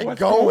 where am I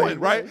going?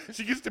 Right?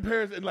 She gets to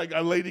Paris, and like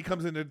a lady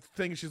comes in the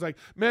thing, and she's like,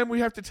 ma'am, we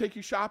have to take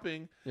you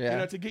shopping.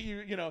 Yeah. To get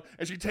you,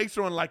 and she takes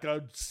her on like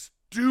a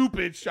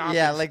stupid shopping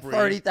like spree.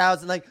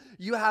 30,000. Like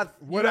you have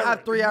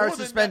 3 hours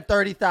to spend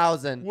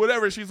 30,000.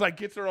 Whatever. She's like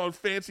gets her on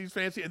fancy,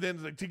 and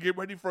then like to get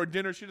ready for a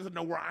dinner. She doesn't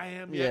know where I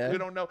am yet. We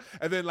don't know.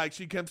 And then like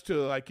she comes to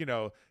like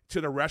to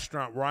the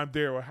restaurant where I'm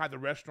there or had the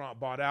restaurant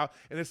bought out,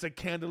 and it's a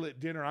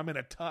candlelit dinner. I'm in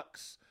a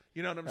tux.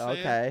 You know what I'm saying?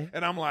 Okay.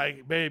 And I'm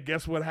like, babe,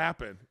 guess what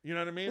happened? You know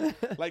what I mean?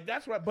 Like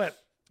that's what. But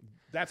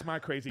that's my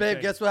crazy babe,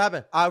 thing. Guess what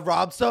happened? I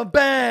robbed some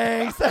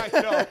banks.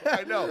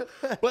 I know.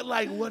 But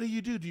like, what do?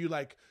 Do you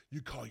like? You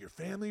call your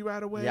family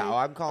right away? Yeah,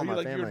 I'm calling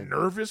my family. You're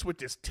nervous with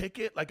this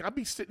ticket? Like, I'll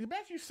be sitting.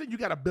 Imagine you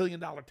got $1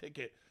 billion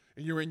ticket,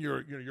 and you're in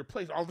your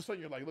place. All of a sudden,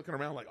 you're like looking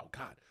around, like, oh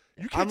God.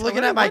 I'm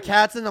looking at my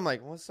cats, and I'm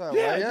like, what's up?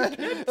 Yeah,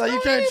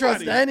 you can't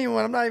trust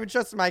anyone. I'm not even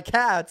trusting my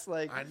cats.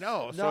 Like, I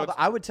know. No, but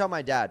I would tell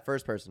my dad,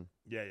 first person.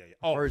 Yeah.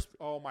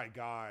 Oh my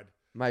God.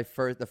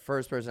 The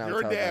first person I would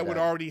your tell. Your dad would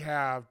already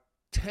have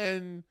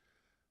 10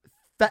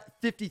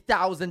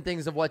 50,000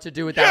 things of what to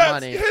do with that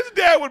money. His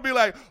dad would be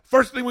like,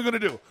 first thing we're going to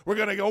do, we're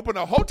going to open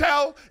a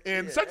hotel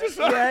in such and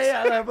such.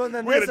 We're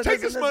going to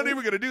take this money.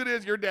 We're going to do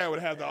this. Your dad would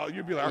have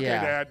you'd be like, okay,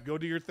 Dad, go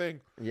do your thing.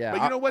 Yeah.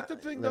 But you know what the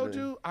thing, though,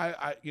 too?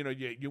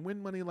 You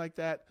win money like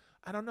that.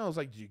 I don't know. It's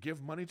like, do you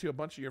give money to a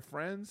bunch of your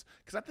friends?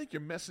 Because I think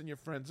you're messing your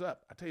friends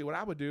up. I tell you what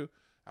I would do.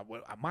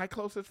 My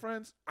closest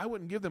friends, I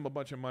wouldn't give them a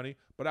bunch of money,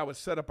 but I would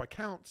set up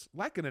accounts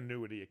like an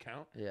annuity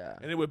account. Yeah.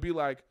 And it would be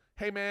like,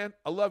 hey, man,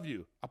 I love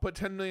you. I put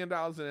 $10 million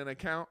in an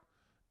account.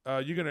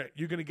 You're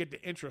gonna get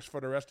the interest for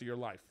the rest of your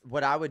life.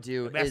 What I would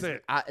do is the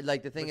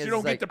thing is you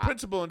don't get the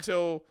principal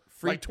until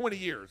 20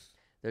 years.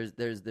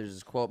 There's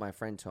this quote my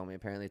friend told me.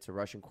 Apparently, it's a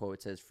Russian quote.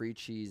 It says, "Free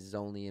cheese is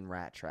only in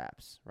rat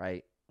traps."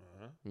 Right?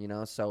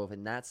 So if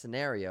in that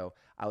scenario,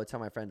 I would tell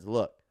my friends,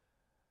 look,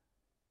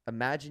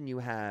 imagine you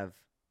have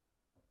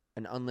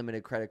an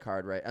unlimited credit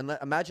card, right?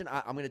 Imagine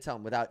I'm going to tell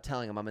them without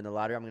telling them I'm in the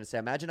lottery. I'm going to say,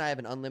 imagine I have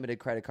an unlimited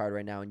credit card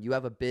right now, and you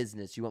have a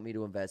business you want me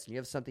to invest, and you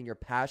have something you're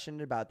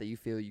passionate about that you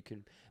feel you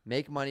can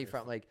make money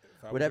from, like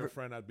if I whatever. Was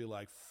your friend, I'd be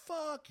like,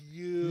 "Fuck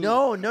you."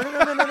 No,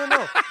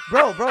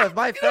 bro. If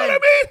my friend, you know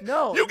what I mean?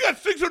 No, you got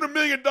 $600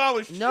 million.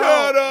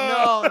 Shut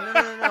up.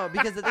 No.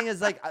 Because the thing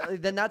is, like,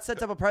 then that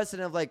sets up a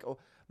precedent of like.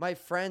 My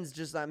friends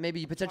just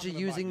maybe potentially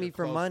using me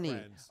for money.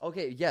 Friends.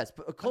 Okay, yes,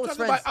 but close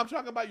friends. I'm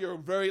talking about your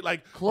very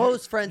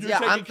close friends. Yeah,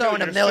 I'm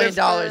throwing $1 million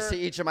to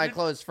each of my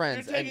close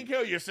friends. You're taking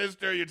care of your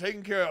sister. You're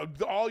taking care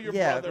of all your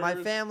brothers. Yeah, my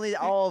family,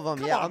 all of them.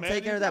 Come yeah, on, I'm man.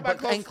 taking care of them. But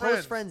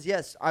close friends,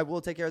 yes, I will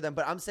take care of them.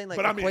 But I'm saying like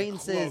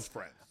acquaintances. Close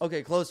friends.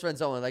 Okay, close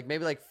friends only. Like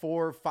maybe like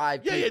 4 or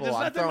 5 people. Yeah, I'm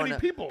not that many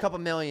people. A couple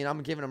million.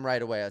 I'm giving them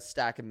right away. A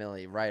stack of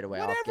million right away.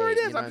 Whatever it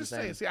is, I'm just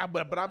saying. See,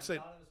 but I'm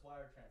saying.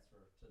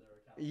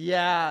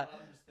 Yeah.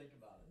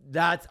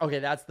 That's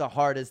the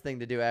hardest thing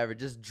to do ever.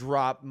 Just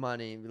drop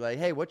money. Be like,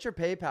 hey, what's your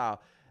PayPal?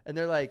 And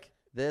they're like,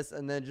 this.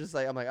 And then just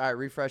like, I'm like, all right,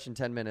 refresh in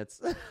 10 minutes.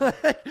 Oh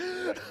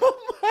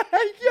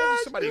my God.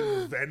 Somebody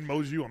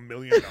Venmos you $1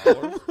 million.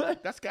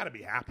 That's got to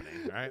be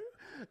happening, right?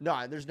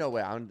 No, there's no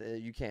way.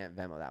 You can't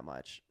Venmo that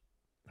much.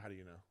 How do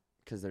you know?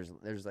 Because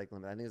there's like,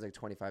 I think it's like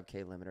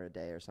 25K limit a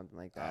day or something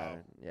like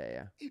that.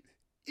 Yeah.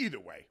 Either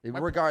way.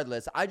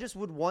 Regardless, I just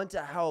would want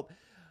to help.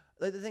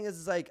 Like the thing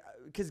is like,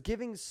 because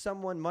giving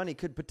someone money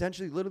could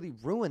potentially literally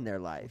ruin their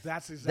life.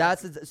 That's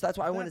exactly. That's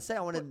why I want to say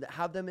I want to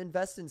have them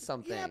invest in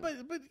something. Yeah, but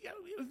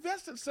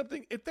invest in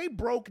something. If they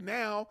broke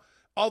now,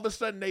 all of a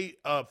sudden they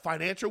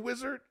financial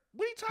wizard.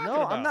 What are you talking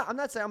about? No, I'm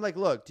not saying. I'm like,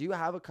 look, do you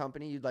have a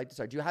company you'd like to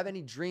start? Do you have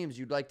any dreams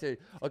you'd like to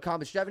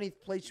accomplish? Do you have any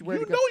place where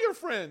you know your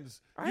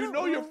friends? You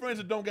know your friends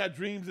that don't got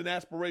dreams and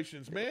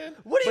aspirations, man.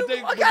 What do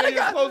you? What kind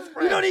of close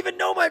friends? You don't even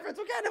know my friends.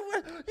 What kind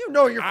of? You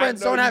know your friends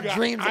don't have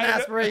dreams and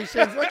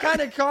aspirations. What kind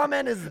of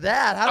comment is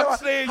that?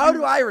 How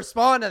do I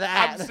respond to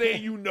that? I'm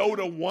saying you know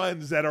the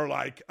ones that are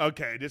like,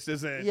 okay, this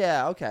isn't.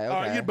 Yeah,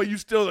 okay. But you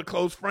still a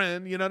close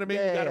friend. You know what I mean?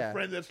 Yeah, you got a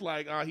friend that's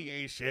like, oh, he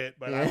ain't shit,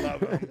 but I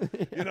love him.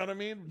 You know what I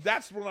mean?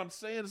 That's what I'm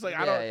saying. It's like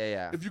I don't.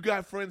 Yeah. If you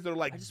got friends that are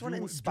like, I just want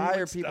to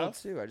inspire people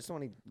too. I just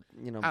want to,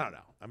 I don't know.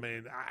 I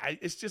mean,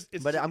 it's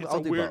a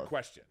weird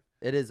question.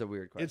 It is a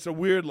weird question. It's a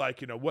weird,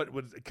 like, what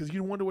was, because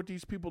you wonder what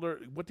these people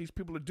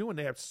are doing.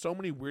 They have so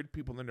many weird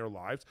people in their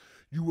lives.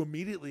 You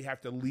immediately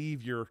have to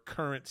leave your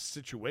current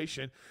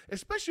situation,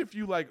 especially if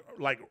you like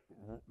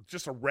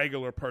just a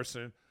regular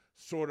person,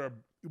 sort of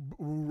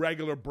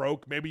regular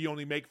broke. Maybe you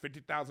only make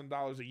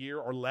 $50,000 a year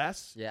or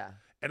less. Yeah.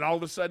 And all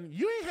of a sudden,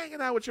 you ain't hanging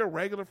out with your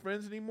regular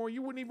friends anymore.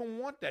 You wouldn't even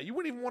want that. You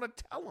wouldn't even want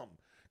to tell them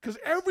because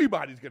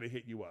everybody's going to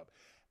hit you up.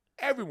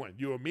 Everyone.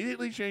 You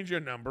immediately change your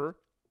number.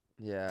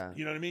 Yeah.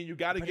 You know what I mean? You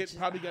got to get.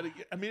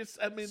 I mean,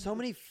 so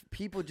many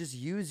people just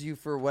use you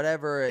for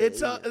whatever.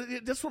 That's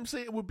what I'm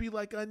saying. It would be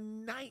like a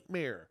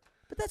nightmare.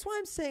 But that's why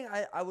I'm saying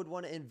I would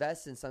want to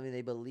invest in something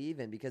they believe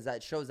in, because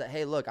that shows that,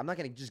 hey, look, I'm not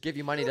going to just give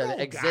you money to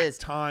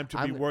exist. Got time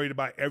to be worried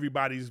about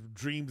everybody's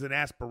dreams and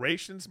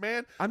aspirations,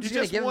 man. I'm just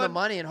going to give them the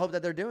money and hope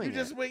that they're doing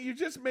it. You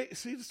just make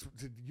see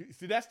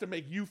that's to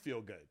make you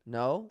feel good.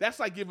 No, that's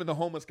like giving the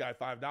homeless guy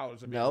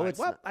 $5 and no, like, it's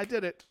well, I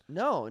did it.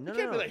 No, you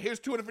can't be like, here's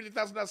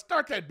 $250,000.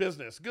 Start that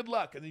business. Good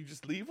luck, and then you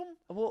just leave them.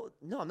 Well,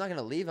 no, I'm not going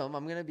to leave them.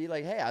 I'm going to be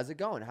like, hey, how's it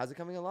going? How's it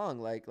coming along?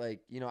 Like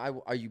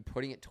are you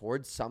putting it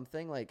towards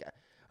something? Like,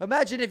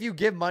 imagine if you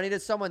give money to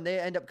someone, they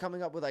end up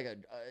coming up with like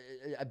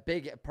a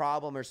big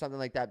problem or something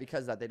like that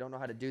because that they don't know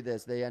how to do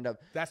this. They end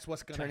up. That's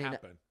what's going to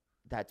happen.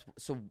 That's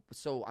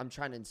so. I'm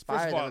trying to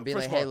inspire them and be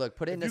like, hey, look,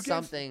 put it into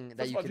something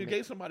that you can. If you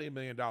gave somebody $1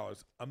 million,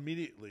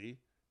 immediately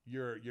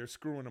you're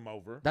screwing them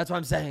over. That's what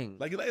I'm saying.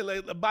 Like,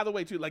 by the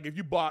way, too, like if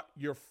you bought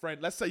your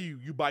friend, let's say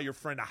you buy your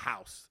friend a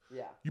house.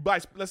 Yeah.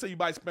 Let's say you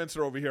buy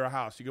Spencer over here a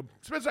house. You go,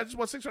 Spencer, I just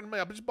want $600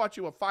 million. I just bought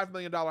you a $5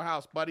 million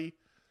house, buddy.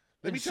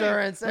 Let me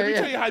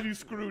tell you how you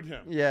screwed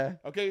him. Yeah.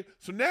 Okay.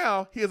 So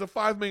now he has a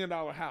 $5 million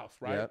house,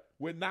 right? Yep.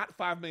 With not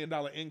 $5 million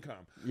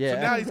income. Yeah.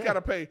 So now he's got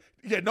to pay.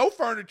 No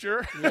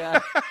furniture.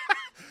 Yeah.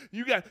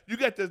 you got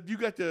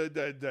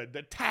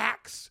the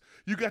tax.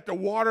 You got the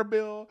water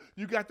bill.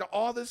 You got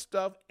all this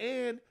stuff,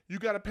 and you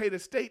got to pay the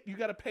state. You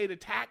got to pay the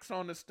tax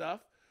on the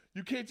stuff.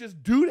 You can't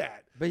just do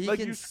that. But he like,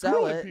 can you're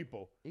sell it.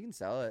 People. He can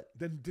sell it.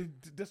 Then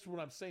that's what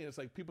I'm saying. It's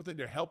like people think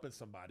they're helping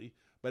somebody,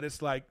 but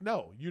it's like,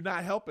 no, you're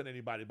not helping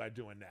anybody by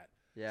doing that.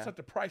 Yeah. It's like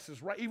the price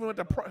is right. Even with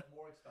the price.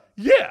 More expensive.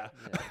 Yeah.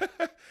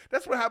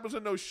 That's what happens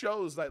in those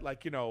shows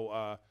like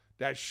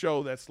that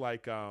show that's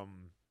like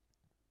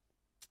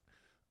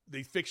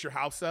they fix your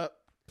house up.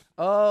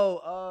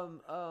 Oh,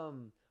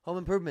 Home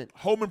Improvement.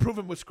 Home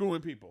Improvement was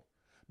screwing people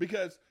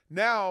because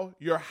now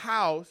your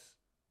house,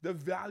 the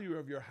value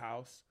of your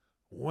house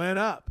went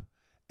up,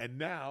 and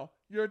now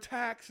your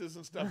taxes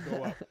and stuff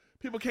go up.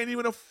 People can't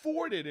even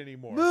afford it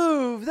anymore.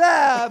 Move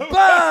that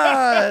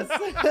bus.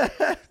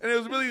 And it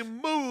was really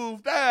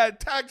move that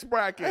tax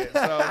bracket.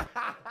 So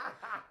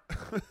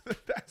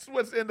that's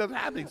what's ended up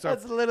happening. So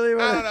that's literally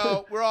what I don't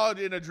know. We're all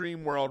in a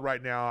dream world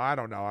right now. I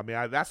don't know. I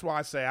mean, that's why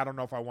I say I don't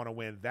know if I want to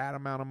win that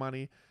amount of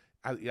money.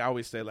 I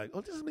always say like,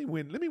 oh, just let me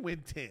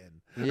win 10.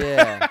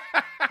 Yeah.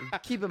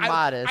 Keep it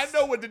modest. I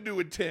know what to do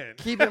with 10.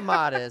 Keep it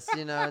modest,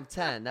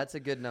 10. That's a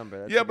good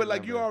number. That's but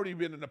like you already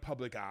been in the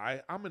public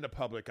eye. I'm in the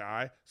public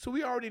eye. So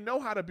we already know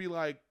how to be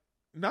like,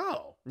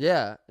 no.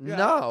 Yeah.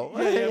 No.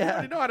 Yeah. We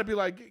already know how to be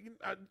like,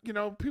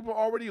 people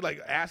already like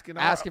asking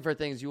for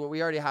things.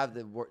 We already have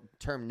the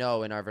term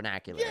no in our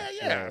vernacular.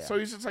 Yeah. So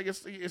it's just like,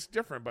 it's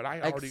different, but I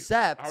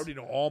already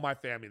know all my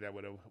family that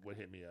would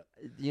hit me up.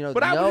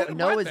 But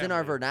no is in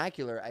our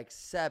vernacular,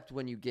 except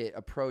when you get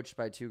approached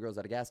by two girls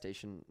at a gas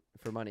station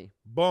for money.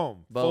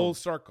 Boom. Full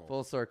circle.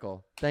 Full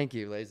circle. Thank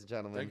you, ladies and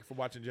gentlemen. Thank you for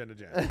watching Jen to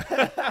Jen.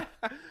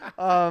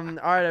 All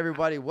right,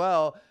 everybody.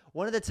 Well,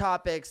 one of the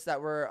topics that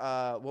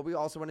what we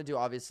also want to do,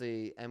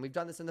 obviously, and we've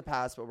done this in the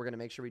past, but we're going to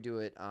make sure we do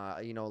it,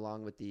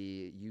 along with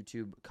the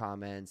YouTube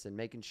comments and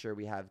making sure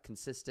we have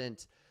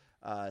consistent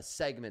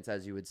segments,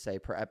 as you would say,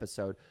 per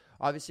episode.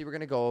 Obviously, we're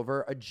going to go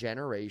over a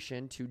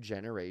generation to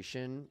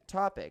generation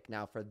topic.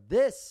 Now, for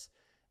this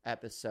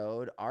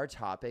episode, our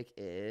topic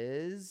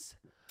is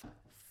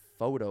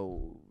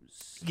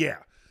photos. Yeah.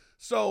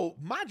 So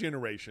my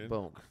generation,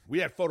 boom, we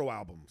had photo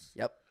albums.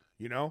 Yep.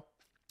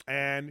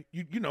 And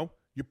you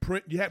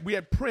print. We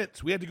had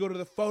prints. We had to go to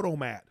the photo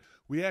mat.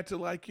 We had to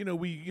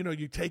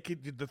you take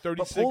it the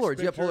 36. But Polaroids.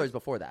 You had Polaroids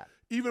before that.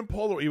 Even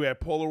Polaroid. You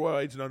had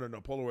Polaroids. No.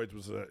 Polaroids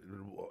was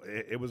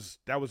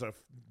a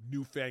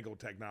newfangled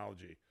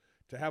technology.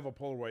 To have a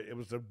Polaroid, it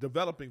was the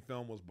developing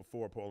film was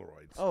before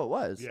Polaroids. Oh, it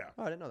was. Yeah.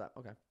 Oh, I didn't know that.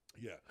 Okay.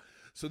 Yeah.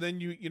 So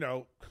then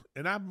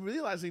and I'm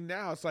realizing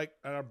now it's like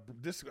I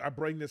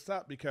bring this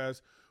up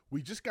because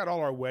we just got all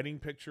our wedding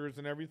pictures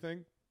and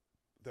everything,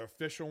 the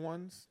official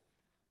ones.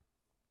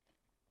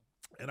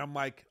 And I'm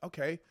like,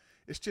 okay,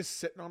 it's just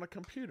sitting on a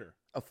computer.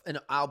 An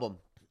album.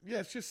 Yeah,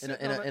 it's just sitting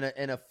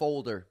in a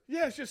folder.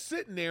 Yeah, it's just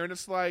sitting there, and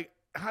it's like,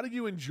 how do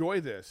you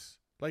enjoy this?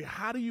 Like,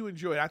 how do you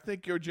enjoy it? I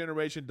think your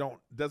generation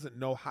doesn't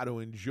know how to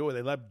enjoy.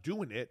 They love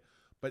doing it,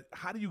 but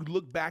how do you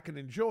look back and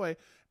enjoy?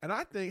 And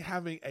I think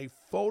having a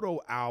photo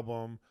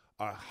album,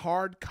 a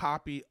hard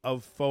copy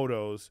of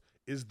photos,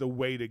 is the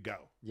way to go.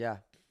 Yeah,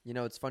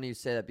 it's funny you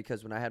say that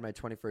because when I had my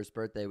 21st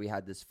birthday, we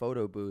had this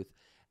photo booth.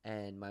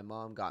 And my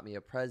mom got me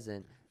a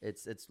present.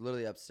 It's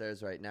literally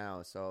upstairs right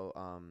now. So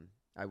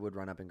I would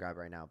run up and grab it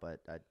right now,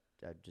 but I'm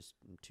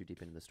too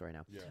deep into the story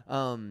now.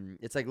 Yeah.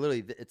 It's like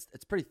literally it's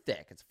pretty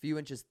thick. It's a few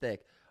inches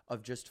thick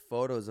of just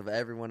photos of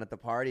everyone at the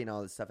party and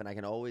all this stuff. And I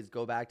can always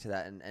go back to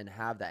that and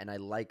have that. And I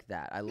like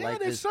that.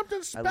 There's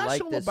something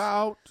special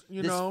about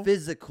this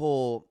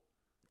physical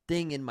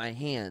thing in my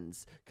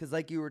hands, because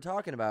like you were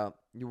talking about,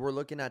 you were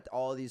looking at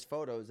all these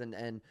photos,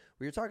 and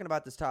we were talking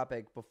about this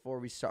topic before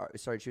we started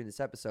shooting this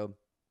episode.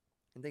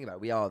 And think about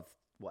it. We all have,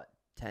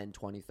 10,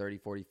 20, 30,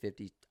 40,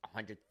 50,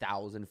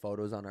 100,000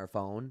 photos on our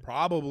phone?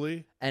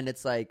 Probably. And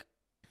it's like,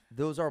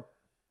 those are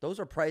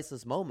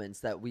priceless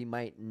moments that we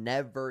might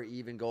never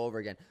even go over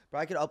again. But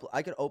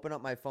I could open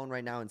up my phone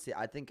right now and see.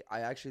 I think I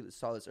actually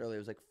saw this earlier.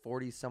 It was like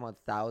 40-some-odd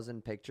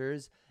thousand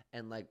pictures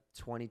and like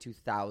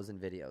 22,000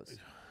 videos.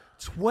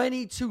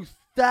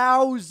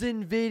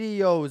 22,000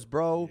 videos,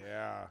 bro.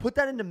 Yeah. Put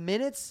that into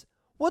minutes?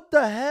 What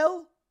the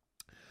hell?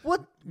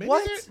 What?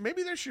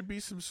 Maybe there should be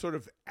some sort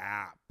of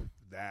app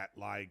that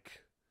like.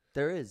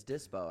 There is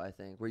Dispo, I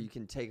think, where you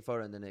can take a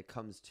photo and then it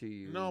comes to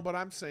you. No, but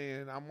I'm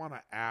saying I want an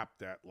app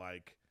that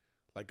like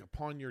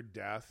upon your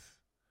death,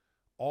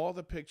 all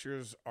the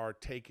pictures are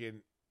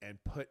taken and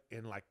put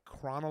in like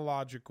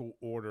chronological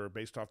order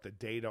based off the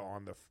data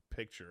on the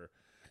picture.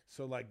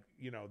 So like,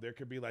 there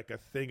could be like a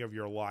thing of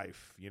your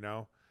life,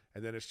 and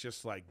then it's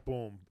just like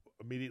boom,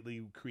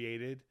 immediately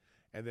created.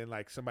 And then,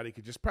 like, somebody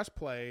could just press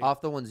play.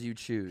 Off the ones you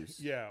choose.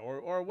 Yeah,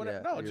 or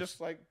whatever. Yeah, no,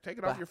 just, like, take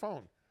it off your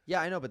phone.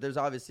 Yeah, I know, but there's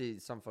obviously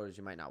some photos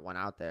you might not want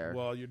out there.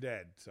 Well, you're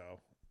dead, so,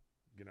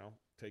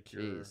 take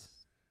your...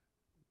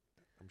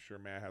 I'm sure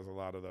Matt has a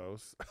lot of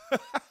those.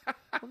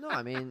 Well, no,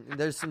 I mean,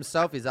 there's some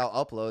selfies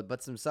I'll upload,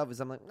 but some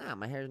selfies I'm like, nah,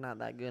 my hair's not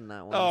that good in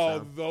that one. Oh,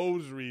 so.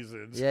 Those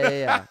reasons.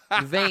 Yeah.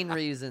 Vain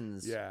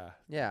reasons.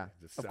 Yeah.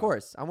 Of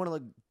course. I want to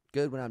look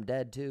good when I'm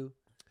dead, too.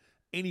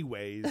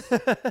 Anyways...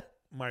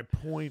 My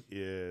point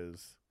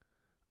is,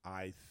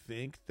 I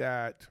think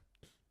that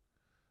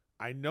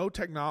I know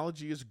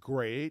technology is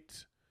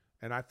great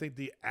And I think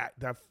the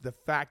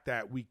fact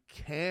that we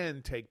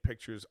can take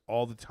pictures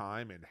all the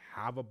time and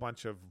have a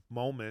bunch of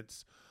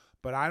moments,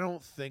 but I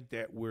don't think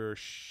that we're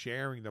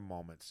sharing the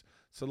moments.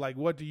 So, like,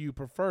 what do you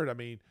prefer? I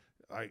mean,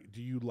 like,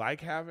 do you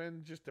like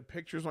having just the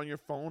pictures on your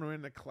phone or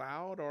in the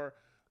cloud, or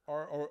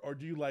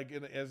do you like,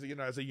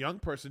 as a young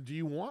person, do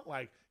you want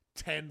like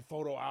 10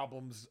 photo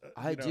albums?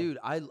 Dude,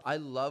 I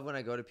love when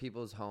I go to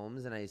people's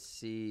homes and I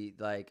see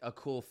like a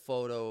cool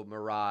photo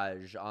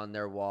mirage on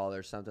their wall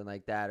or something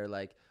like that, or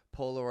like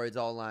Polaroids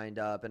all lined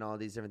up and all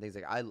these different things.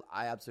 Like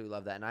I absolutely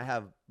love that. And I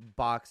have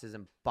boxes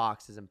and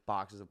boxes and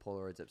boxes of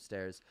Polaroids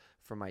upstairs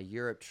from my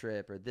Europe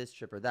trip or this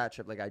trip or that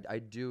trip. Like I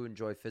do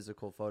enjoy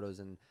physical photos,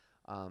 and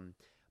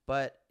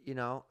but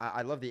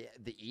I love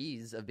the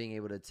ease of being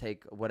able to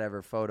take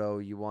whatever photo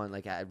you want,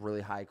 like at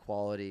really high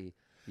quality.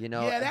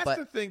 Yeah, that's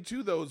the thing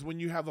too, though, is when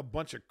you have a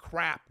bunch of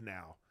crap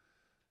now.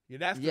 Yeah,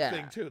 that's the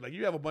thing too. Like,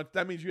 you have a bunch.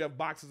 That means you have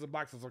boxes and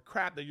boxes of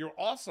crap that you're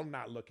also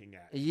not looking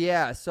at.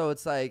 Yeah, so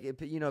it's like,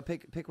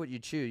 pick what you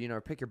choose,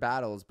 or pick your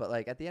battles. But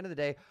like at the end of the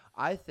day,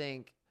 I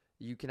think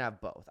you can have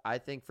both. I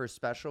think for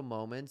special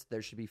moments,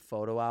 there should be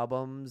photo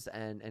albums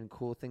and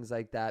cool things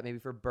like that. Maybe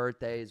for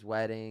birthdays,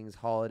 weddings,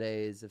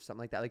 holidays, if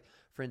something like that. Like,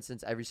 for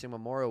instance, every single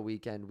Memorial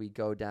weekend, we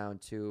go down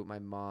to my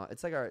mom.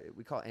 It's like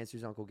we call it Aunt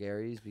Sue's, Uncle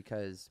Gary's,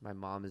 because my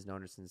mom has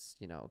known her since,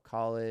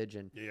 college.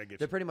 And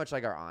they're pretty much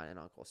like our aunt and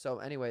uncle. So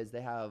anyways,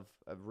 they have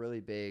a really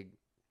big,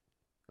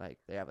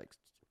 they have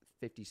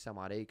 50 some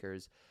odd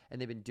acres.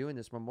 And they've been doing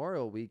this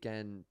Memorial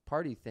weekend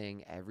party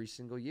thing every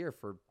single year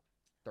for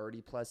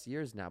 30 plus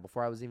years now,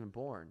 before I was even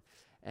born.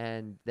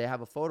 And they have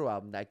a photo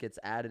album that gets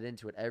added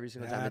into it every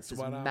single time. It's this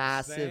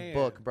massive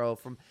book, bro.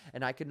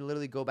 And I can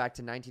literally go back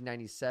to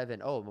 1997.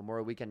 Oh,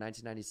 Memorial Weekend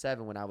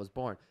 1997 when I was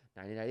born.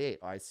 1998.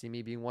 Oh, I see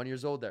me being 1 year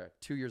old there.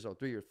 2 years old,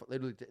 3 years.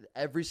 Literally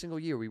every single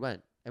year we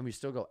went, and we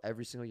still go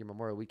every single year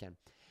Memorial Weekend.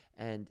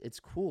 And it's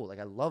cool. Like,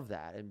 I love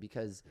that. And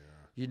because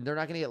they're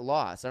not going to get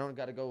lost. I don't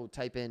got to go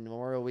type in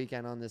Memorial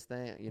Weekend on this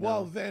thing.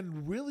 Well,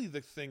 then really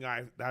the thing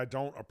I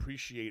don't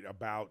appreciate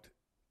about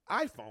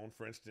iPhone,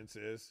 for instance,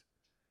 is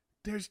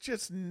there's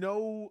just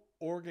no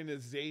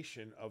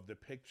organization of the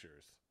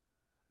pictures.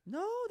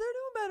 No, they're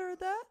doing better at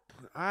that.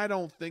 I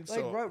don't think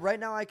so. Right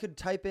now, I could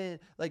type in,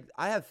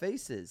 I have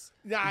faces.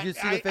 Yeah, I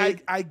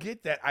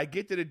get that. I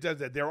get that it does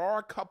that. There are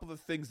a couple of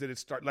things that it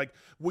starts, like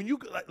when you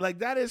like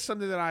that is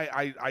something that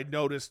I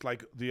noticed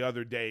like the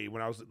other day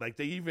when I was like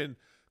they even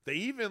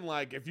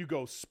like if you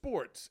go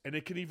sports, and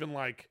it can even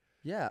like.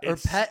 Yeah,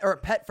 or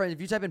pet friends.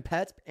 If you type in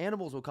pets,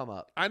 animals will come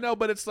up. I know,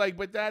 but it's like,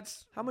 but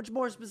that's how much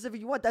more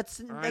specific you want. That's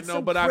some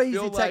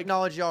crazy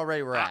technology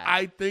already we're at.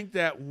 I think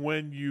that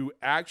when you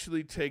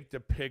actually take the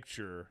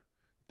picture,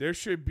 there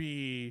should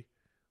be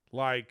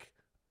like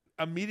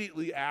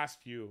immediately ask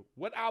you,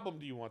 what album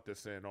do you want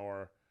this in,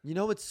 or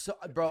it's so,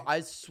 bro.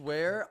 I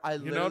swear, I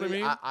literally, you know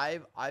what I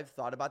mean? I've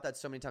thought about that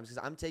so many times,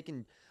 because I'm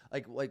taking.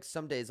 Like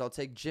some days I'll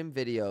take gym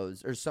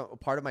videos, or some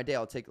part of my day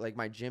I'll take like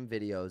my gym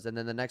videos, and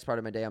then the next part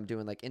of my day I'm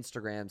doing like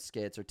Instagram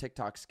skits or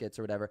TikTok skits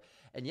or whatever.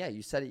 And yeah,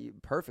 you said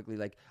it perfectly.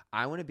 Like,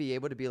 I want to be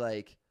able to be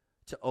like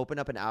to open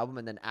up an album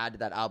and then add to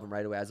that album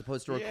right away, as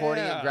opposed to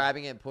recording it,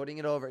 grabbing it, and putting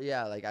it over.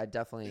 Yeah, like I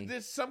definitely.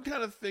 There's some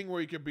kind of thing where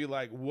you could be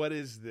like, what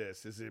is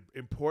this? Is it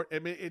important?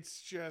 I mean,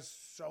 it's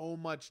just so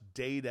much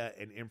data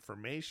and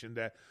information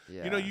that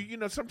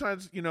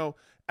sometimes and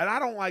I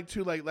don't like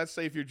to, like, let's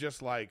say if you're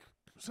just like.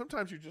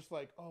 Sometimes you're just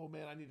like, oh,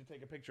 man, I need to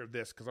take a picture of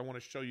this because I want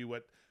to show you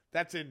what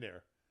that's in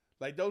there.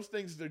 Like, those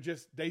things,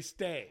 they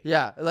stay.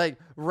 Yeah, like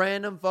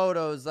random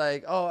photos,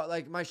 like, oh,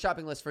 like my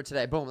shopping list for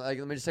today. Boom, like,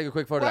 let me just take a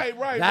quick photo.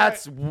 Right.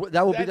 That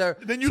will be there.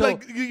 Then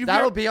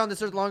that'll be on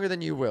this earth longer than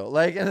you will.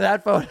 Like, in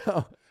that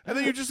photo. And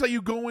then you're just like,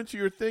 you go into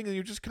your thing and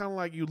you're just kind of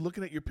like, you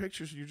looking at your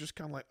pictures and you're just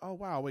kind of like, oh,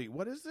 wow, wait,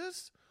 what is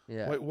this?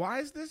 Yeah. Wait, why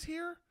is this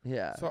here?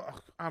 Yeah. So,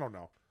 I don't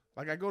know.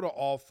 Like, I go to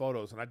all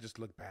photos and I just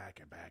look back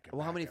and back and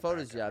back. How many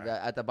photos do you have?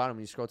 At the bottom,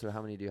 when you scroll through,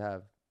 how many do you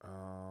have?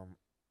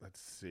 Let's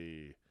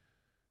see.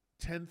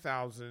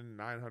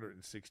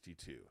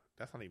 10,962.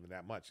 That's not even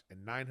that much.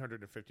 And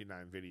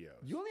 959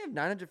 videos. You only have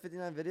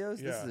 959 videos?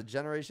 Yeah. This is a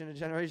generation to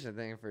generation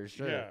thing for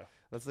sure. Yeah.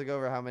 Let's look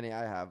over how many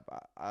I have.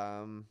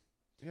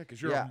 Yeah,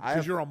 because you're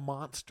a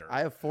monster.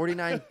 I have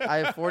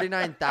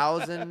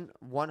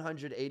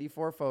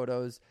 49,184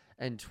 photos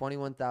and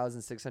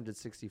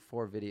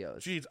 21,664 videos.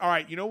 Jeez. All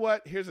right. You know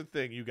what? Here's the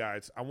thing, you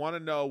guys. I want to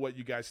know what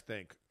you guys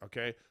think.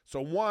 Okay. So,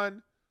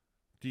 one,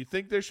 do you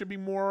think there should be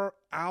more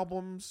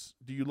albums?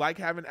 Do you like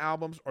having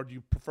albums, or do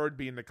you prefer to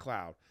be in the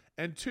cloud?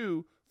 And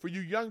two, for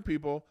you young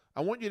people,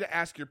 I want you to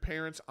ask your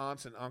parents,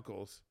 aunts, and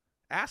uncles.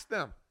 Ask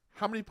them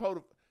how many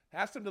photos.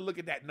 Ask them to look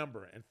at that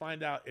number and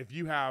find out if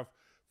you have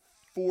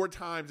 4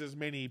 times as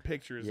many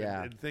pictures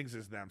and things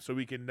as them, so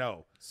we can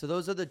know. So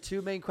those are the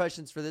 2 main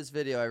questions for this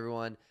video,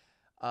 everyone.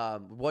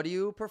 What do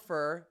you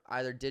prefer,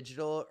 either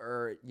digital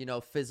or,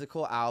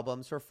 physical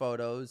albums for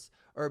photos,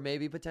 or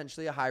maybe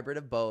potentially a hybrid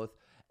of both?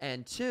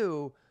 And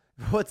 2,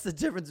 what's the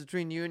difference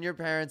between you and your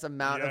parents'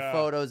 amount of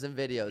photos and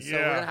videos? So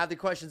we're going to have the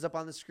questions up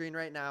on the screen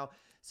right now.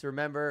 So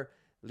remember,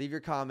 Leave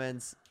your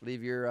comments,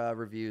 leave your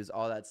reviews,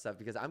 all that stuff,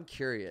 because I'm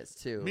curious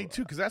too. Me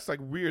too, because that's like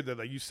weird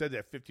that you said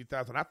that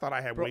 50,000. I thought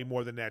I had way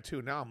more than that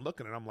too. Now I'm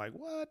looking and I'm like,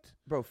 what?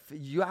 Bro,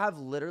 you have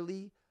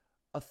literally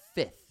a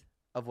fifth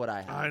of what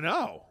I have. I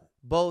know.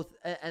 Both,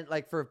 and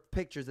like for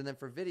pictures and then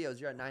for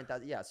videos, you're at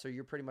 9,000. Yeah, so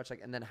you're pretty much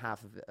like, and then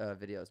half of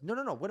videos. No.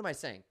 What am I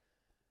saying?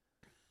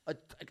 A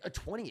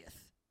 20th.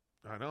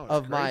 I know.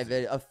 Of crazy. My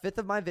video, a fifth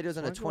of my videos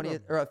and a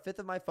 20th, or a fifth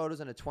of my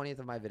photos and a 20th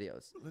of my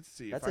videos. Let's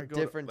see. That's a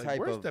different type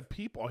where's of. Where's the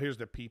people? Oh, here's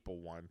the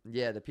people one.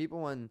 Yeah, the people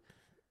one,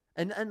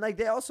 and like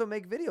they also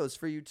make videos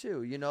for you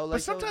too. You know, like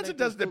but sometimes it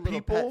does the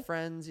people pet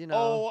friends. You know.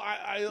 Oh,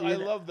 I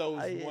love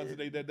those ones that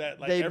they did that.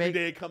 Like every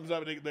day it comes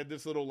up and they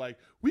this little like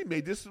we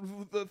made this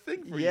the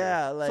thing for you.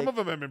 Yeah, like some of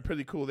them have been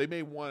pretty cool. They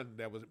made one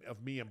that was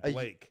of me and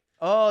Blake.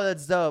 Oh,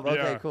 that's dope. Okay,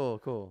 yeah.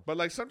 Cool. But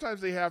like sometimes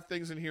they have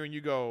things in here and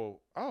you go,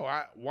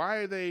 oh, why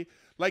are they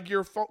like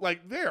your phone?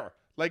 Like there,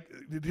 like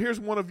here's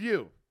one of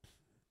you.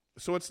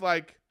 So it's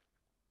like,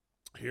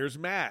 here's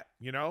Matt,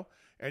 you know,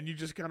 and you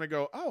just kind of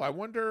go, oh, I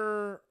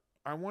wonder.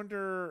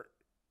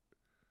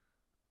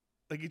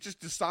 Like it just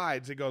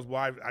decides. It goes,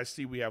 well, I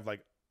see we have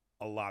like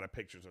a lot of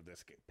pictures of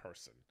this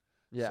person.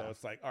 Yeah. So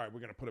it's like, all right,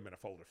 we're gonna put them in a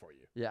folder for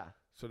you. Yeah.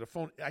 So the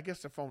phone, I guess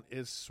the phone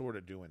is sort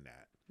of doing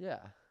that. Yeah.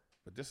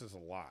 But this is a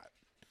lot.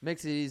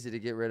 Makes it easy to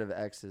get rid of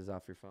exes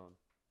off your phone.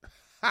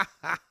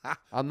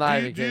 I'm not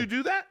even kidding. Do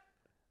you do that?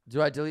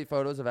 Do I delete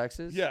photos of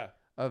exes? Yeah.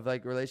 Of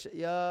like relation?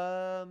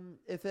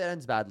 If it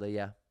ends badly,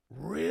 yeah.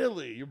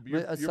 Really?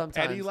 You're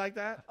petty like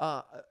that?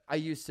 I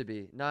used to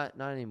be. Not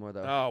anymore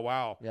though. Oh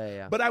wow.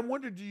 Yeah. But I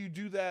wonder, do you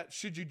do that?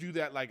 Should you do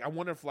that? Like, I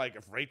wonder if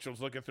Rachel's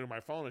looking through my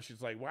phone and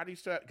she's like, "Why do you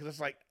still?" Because it's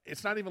like,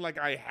 it's not even like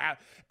I have.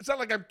 It's not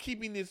like I'm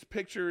keeping these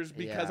pictures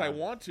because I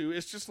want to.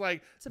 It's just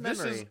like it's a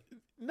memory.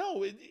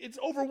 It's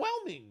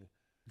overwhelming.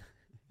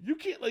 You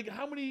can't, like,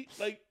 how many,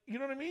 like, you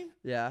know what I mean?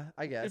 Yeah,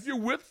 I guess. If you're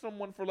with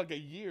someone for like a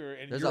year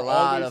and there's you're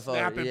always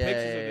snapping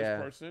pictures of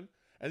this person,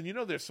 and you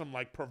know there's some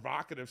like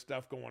provocative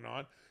stuff going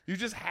on, you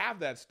just have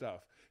that stuff.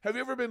 Have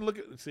you ever been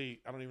looking? See,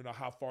 I don't even know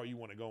how far you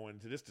want to go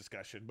into this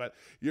discussion, but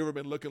you ever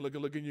been looking,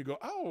 and you go,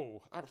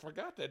 "Oh, I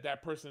forgot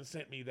that person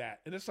sent me that,"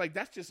 and it's like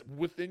that's just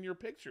within your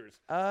pictures.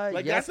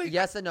 Like yes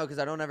and no, because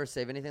I don't ever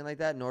save anything like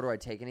that, nor do I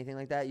take anything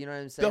like that. You know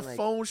what I'm saying? The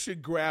phone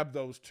should grab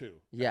those too.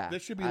 Yeah, there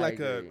should be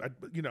like a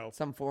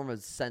some form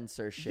of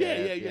censorship.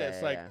 Yeah.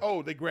 It's like,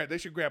 oh, they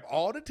should grab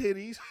all the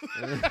titties.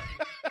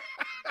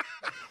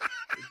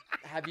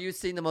 Have you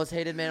seen The Most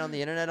Hated Man on the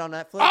Internet on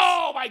Netflix?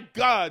 Oh, my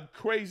God.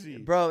 Crazy.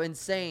 Bro,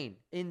 insane.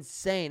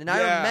 And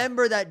I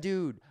remember that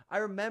dude. I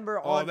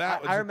remember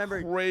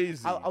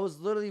crazy. I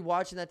was literally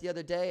watching that the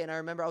other day, and I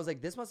remember I was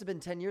like, this must have been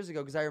 10 years ago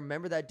because I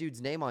remember that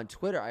dude's name on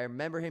Twitter. I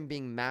remember him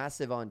being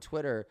massive on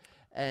Twitter.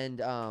 And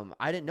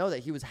I didn't know that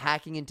he was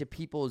hacking into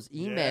people's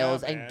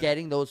emails and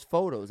getting those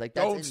photos. Like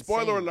that's insane.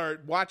 Spoiler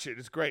alert! Watch it;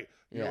 it's great.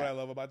 You know what I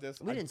love about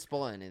this? We didn't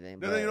spoil anything.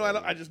 No, you know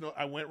I just know.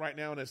 I went right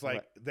now, and it's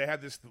like they had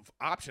this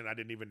option I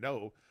didn't even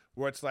know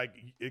where it's like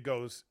it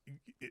goes.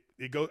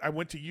 I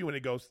went to you, and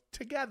it goes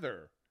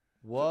together.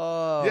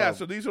 Whoa! Yeah,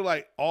 so these are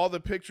like all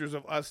the pictures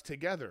of us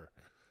together.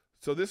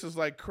 So this is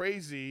like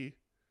crazy.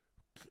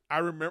 I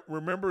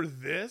remember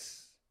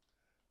this.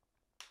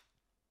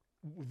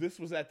 This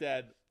was at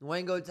that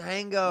Wango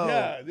Tango.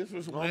 Yeah, this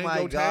was Wango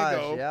Tango.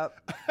 Tango.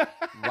 Yep.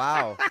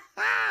 Wow.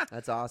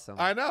 That's awesome.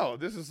 I know.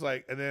 This is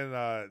like, and then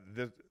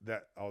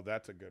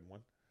that's a good one.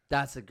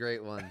 That's a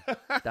great one.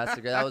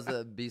 That was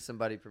the Be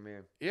Somebody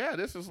premiere. Yeah,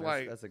 this is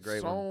that's a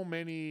great one. So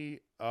many.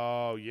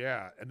 Oh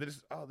yeah, and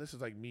this is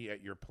like me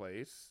at your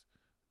place.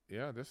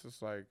 Yeah, this is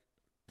like,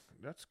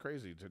 that's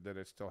crazy that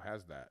it still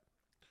has that.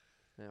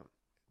 Yeah.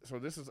 So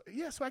this is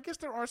so I guess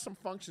there are some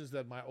functions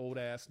that my old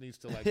ass needs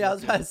to like. Yeah, I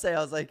was about to say. I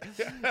was like,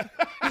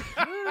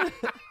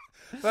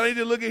 so I need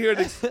to look at here.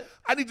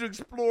 I need to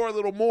explore a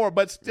little more,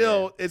 but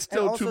still, it's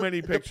still too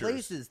many pictures. The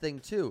places thing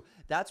too.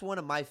 That's one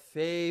of my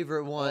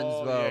favorite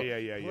ones, bro.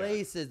 Yeah.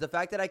 Places. The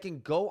fact that I can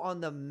go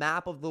on the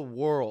map of the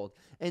world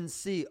and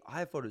see I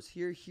have photos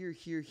here.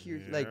 Yeah.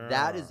 Like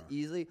that is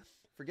easily.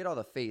 Forget all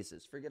the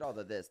faces. Forget all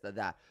the this, the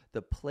that.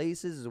 The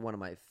places is one of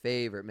my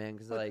favorite, man.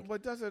 Because like,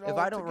 what does it if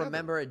I don't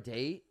remember a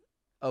date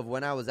of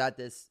when I was at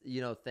this,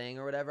 thing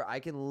or whatever,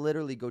 I can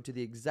literally go to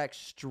the exact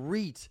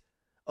street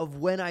of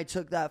when I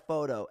took that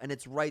photo, and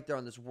it's right there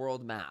on this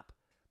world map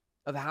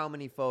of how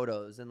many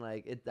photos, and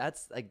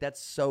that's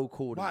so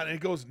cool. Wow, and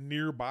it goes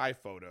nearby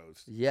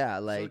photos.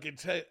 Yeah,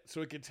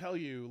 so it can tell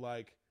you,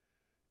 like,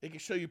 it can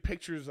show you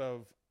pictures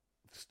of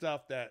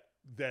stuff that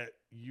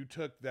you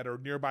took that are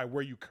nearby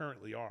where you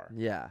currently are.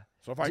 Yeah.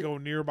 So if I go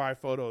nearby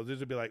photos, this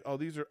would be like, oh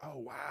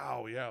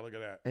wow, yeah, look at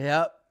that.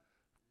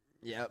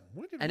 Yep.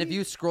 And if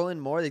you scroll in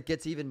more, it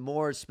gets even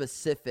more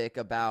specific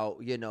about,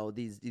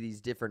 these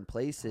different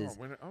places.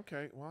 Oh,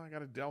 okay. Well, I got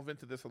to delve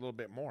into this a little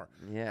bit more.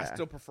 Yeah. I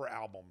still prefer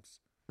albums.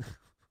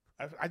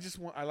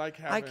 I like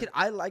having.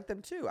 I like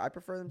them too. I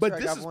prefer them too. But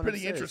this is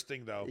pretty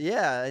interesting, though.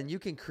 Yeah, and you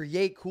can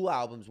create cool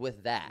albums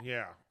with that.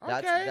 Yeah.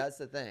 Okay. That's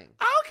the thing.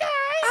 Okay.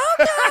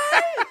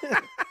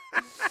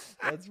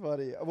 That's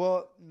funny.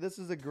 Well, this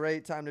is a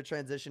great time to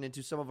transition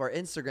into some of our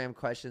Instagram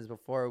questions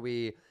before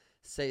we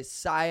say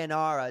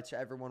sayonara to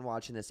everyone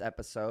watching this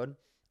episode.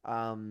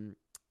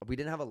 We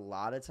didn't have a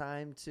lot of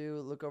time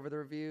to look over the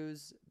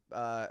reviews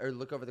or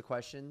look over the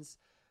questions.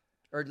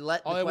 Or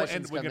let the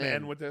questions come in. We're going to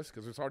end with this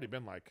because it's already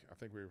been like, I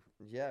think we're...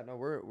 Yeah, no,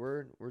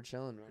 we're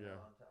chilling right now.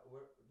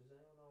 Does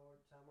anyone know what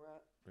time we're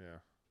at? Yeah.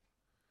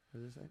 What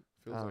does it say?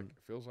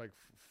 Feels like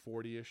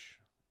 40-ish,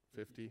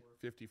 50,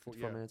 54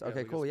 minutes.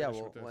 Okay, cool. Yeah,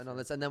 we'll end on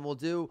this. And then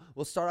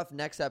we'll start off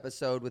next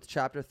episode with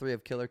Chapter 3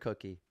 of Killer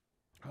Cookie.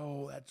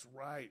 Oh, that's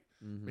right.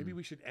 Mm-hmm. Maybe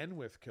we should end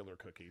with Killer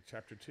Cookie,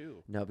 Chapter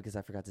 2. No, because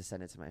I forgot to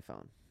send it to my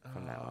phone.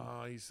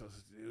 Oh, he's so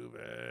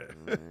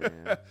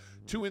stupid.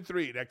 2 and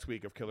 3 next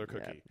week of Killer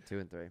Cookie. Yeah, 2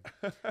 and 3.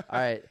 All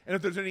right. And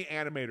if there's any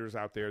animators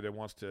out there that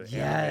wants to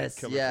animate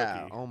Killer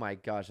Cookie. Oh, my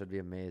gosh, that'd be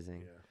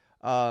amazing.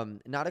 Yeah.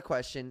 Not a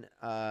question.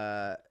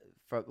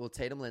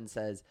 Tatum Lynn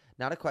says,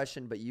 not a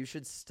question, but you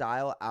should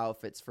style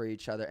outfits for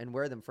each other and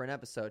wear them for an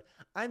episode.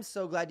 I'm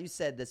so glad you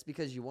said this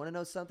because you want to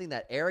know something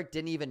that Eric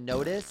didn't even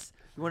notice?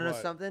 You want to know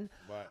something?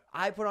 What?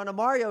 I put on a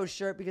Mario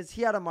shirt because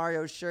he had a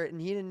Mario shirt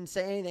and he didn't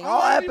say anything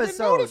I didn't even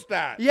notice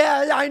that.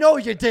 Yeah, I know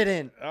you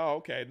didn't. Oh,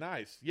 okay,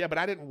 nice. Yeah, but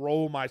I didn't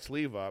roll my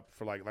sleeve up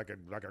for like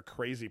a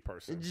crazy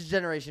person. It's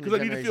generation because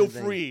I need to feel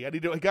free. I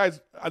need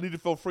to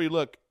feel free.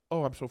 Look,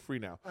 I'm so free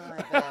now.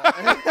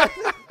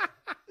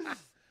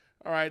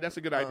 All right, that's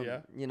a good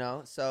idea.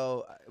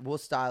 So we'll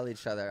style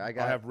each other.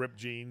 I'll have ripped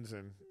jeans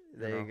and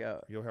there you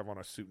go. You'll have on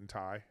a suit and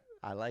tie.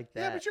 I like that.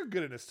 Yeah, but you're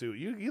good in a suit.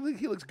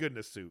 He looks good in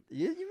a suit.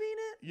 You mean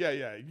it?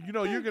 Yeah.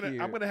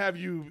 I'm gonna have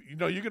you.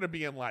 You're gonna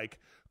be in like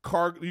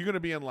You're gonna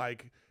be in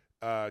like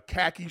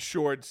khaki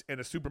shorts and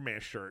a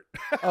Superman shirt.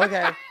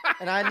 Okay,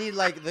 and I need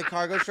like the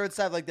cargo shorts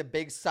that have like the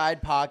big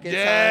side pockets.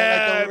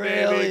 Yeah, on it,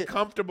 like really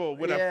comfortable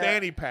with a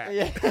fanny pack.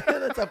 Yeah,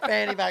 that's a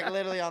fanny pack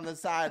literally on the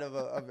side of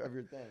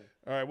your thing.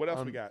 All right, what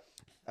else we got?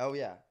 Oh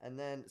yeah, and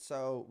then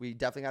so we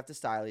definitely have to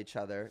style each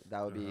other.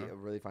 That would be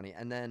really funny.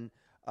 And then,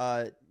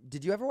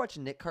 did you ever watch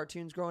Nick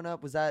cartoons growing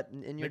up? Was that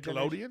in your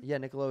Nickelodeon? Generation? Yeah,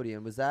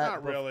 Nickelodeon. Was that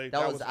not really?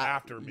 That was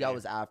after me. That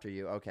was after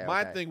you. Okay.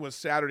 My thing was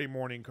Saturday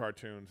morning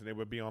cartoons, and they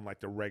would be on like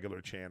the regular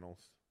channels.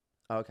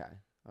 Okay.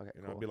 Cool.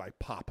 It'd be like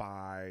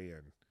Popeye,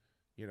 and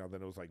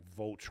then it was like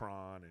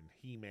Voltron and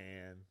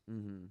He-Man,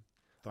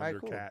 Thundercats. Right,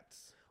 cool.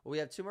 Well, we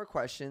have 2 more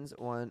questions.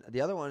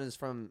 The other one is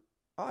from.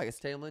 Oh, I guess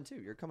Tatum Lynn too.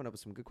 You're coming up with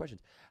some good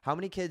questions. How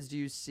many kids do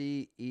you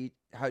see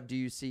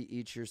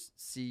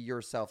see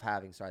yourself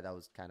having? Sorry, that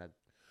was kind of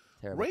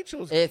terrible.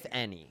 If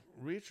any.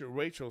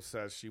 Rachel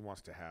says she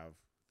wants to have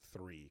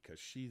 3 because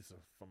she's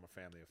from a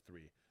family of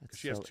 3. Because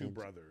she has 2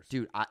 brothers.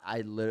 Dude,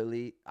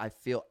 I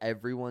feel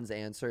everyone's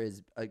answer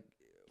is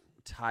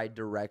tied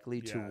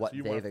directly to what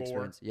so they've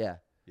experienced. Yeah.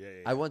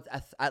 I want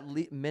at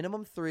least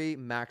minimum 3,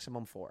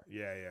 maximum 4.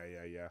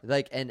 Yeah.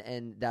 Like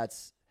and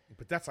that's.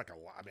 But that's like a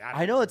lot. I mean,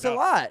 I know it's a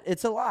lot.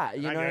 It's a lot.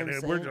 You know what I'm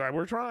saying?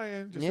 We're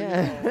trying. Just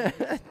yeah.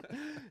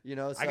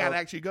 So I gotta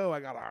actually go.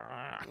 I gotta.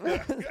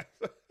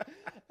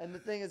 And the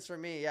thing is, for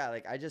me,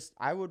 like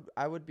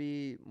I would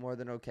be more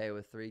than okay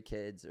with 3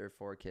 kids or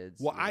 4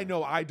 kids. Well, I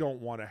know I don't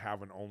want to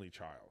have an only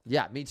child.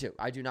 Yeah, me too.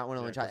 I do not want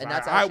an only child, and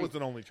that's I was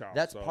an only child.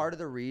 That's part of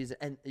the reason.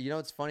 And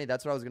it's funny.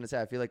 That's what I was gonna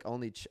say. I feel like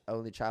only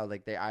child,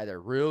 like they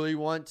either really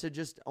want to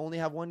just only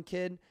have 1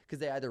 kid because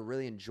they either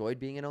really enjoyed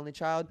being an only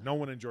child. No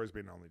one enjoys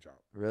being an only child.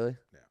 Really?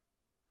 Yeah.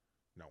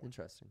 No one.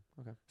 Interesting.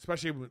 Okay.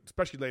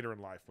 Especially later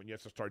in life when you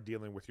have to start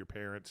dealing with your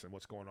parents and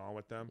what's going on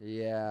with them.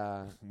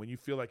 Yeah. When you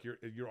feel like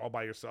you're all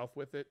by yourself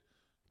with it.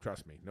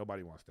 Trust me,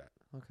 nobody wants that.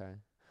 Okay.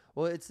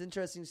 Well, it's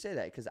interesting to say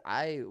that because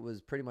I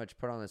was pretty much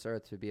put on this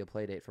earth to be a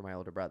play date for my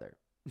older brother.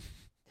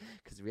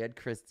 Because they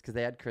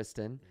had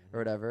Kristen or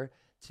whatever.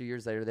 2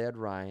 years later, they had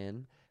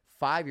Ryan.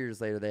 5 years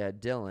later, they had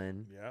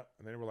Dylan. Yeah,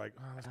 and they were like,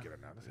 "Oh, let's get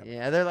him now."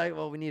 Yeah, they're like,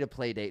 "Well, we need a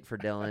play date for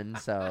Dylan."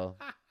 So,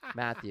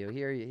 Matthew,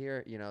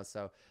 here,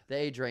 So the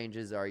age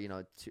ranges are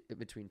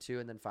between 2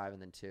 and then 5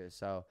 and then 2.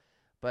 So,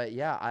 but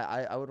yeah,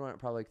 I would want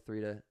probably like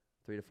 3 to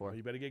 4. Well,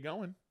 you better get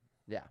going.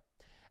 Yeah.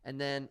 And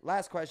then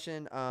last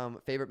question,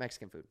 favorite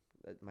Mexican food.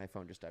 My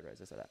phone just died right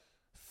as I said that.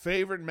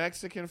 Favorite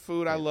Mexican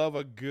food? Yeah. I love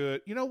a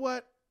good, you know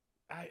what?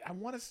 I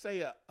want to say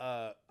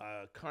a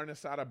carne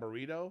asada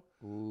burrito.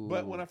 Ooh.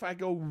 But if I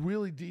go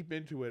really deep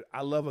into it,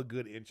 I love a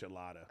good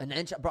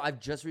enchilada. Bro,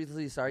 I've just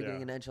recently started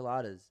getting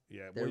enchiladas.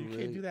 Yeah, well, you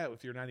can't do that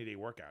with your 90-day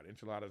workout.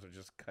 Enchiladas are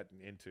just cutting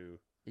into.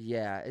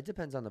 Yeah, it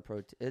depends on the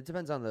protein. It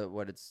depends on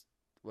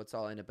what's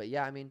all in it. But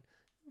yeah, I mean,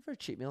 for a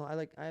cheat meal,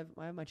 I have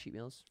my cheat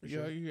meals.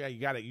 Yeah, you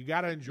got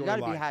to enjoy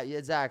life. Be happy.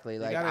 Exactly. You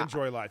got to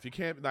enjoy life. You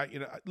can't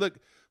look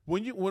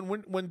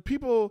when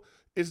people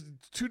is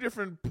 2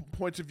 different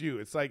points of view.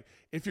 It's like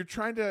if you're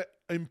trying to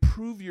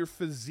improve your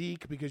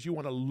physique because you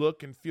want to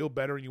look and feel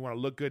better and you want to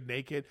look good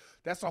naked,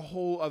 that's a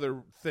whole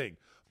other thing.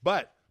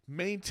 But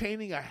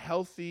maintaining a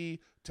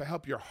healthy to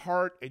help your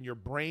heart and your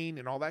brain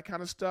and all that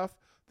kind of stuff,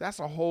 that's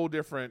a whole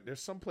different.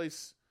 There's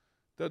someplace.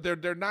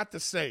 They're not the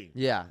same.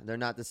 Yeah, they're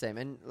not the same.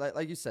 And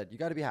like you said, you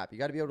got to be happy. You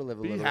got to be able to live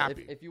a little. Be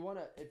happy. If you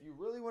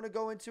really want to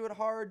go into it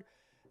hard,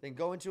 then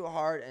go into it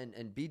hard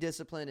and be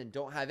disciplined and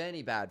don't have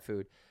any bad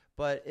food.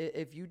 But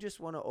if you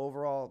just want to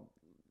overall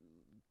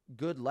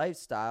good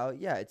lifestyle,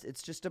 yeah,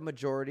 it's just a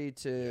majority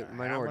to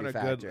minority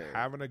factor.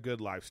 Having a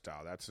good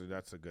lifestyle, that's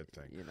a good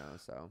thing. You know,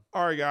 so.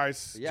 All right,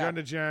 guys. Gen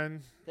to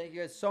Gen. Thank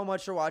you guys so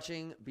much for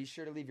watching. Be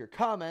sure to leave your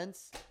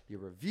comments, your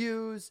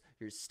reviews,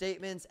 your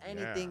statements,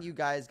 anything you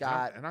guys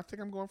got. And I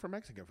think I'm going for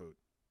Mexican food.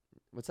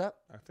 What's up?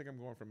 I think I'm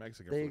going for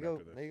Mexican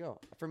food. There you go.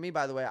 For me,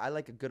 by the way, I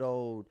like a good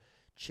old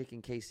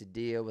chicken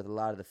quesadilla with a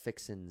lot of the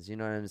fixins. You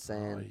know what I'm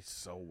saying? Oh, he's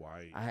so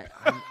white.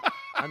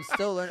 I'm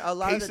still learning a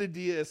lot.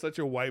 Quesadilla is such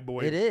a white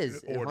boy. It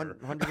is order.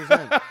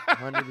 100%.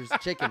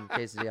 100% chicken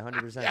quesadilla.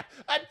 100%. Yeah,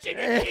 a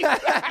chicken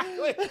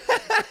quesadilla.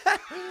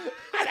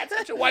 That's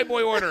such a white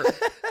boy order.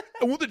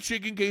 I want the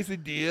chicken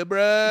quesadilla,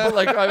 bro. But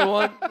like I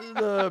want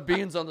the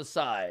beans on the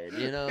side.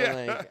 You know,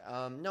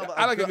 but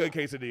I like a good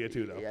quesadilla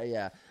too, though.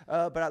 Yeah.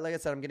 But like I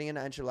said, I'm getting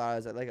into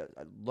enchiladas. I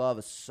love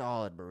a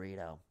solid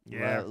burrito.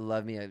 Yeah,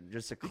 love me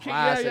just a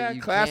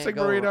classic. Classic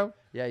burrito.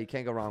 Yeah, you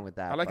can't go wrong with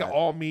that. I like an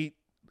all meat.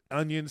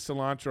 Onion,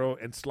 cilantro,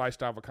 and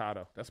sliced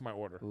avocado. That's my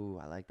order. Ooh,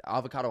 I like that.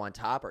 Avocado on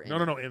top or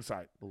inside? No,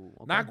 inside. Ooh,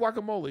 okay. Not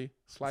guacamole.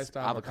 Sliced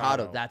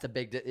avocado. That's a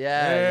big that's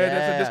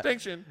a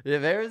distinction. Yeah,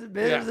 there's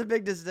a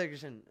big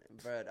distinction.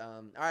 But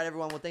all right,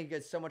 everyone. Well, thank you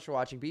guys so much for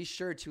watching. Be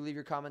sure to leave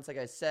your comments. Like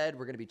I said,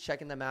 we're going to be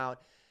checking them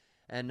out.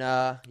 And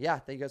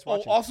thank you guys for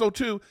watching. Also,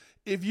 too,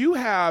 if you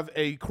have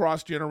a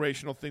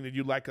cross-generational thing that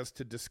you'd like us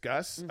to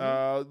discuss,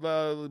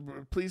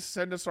 please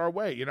send us our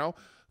way,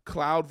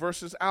 cloud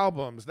versus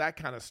albums, that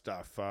kind of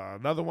stuff.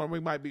 Another one we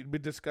might be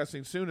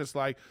discussing soon is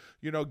like,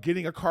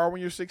 getting a car when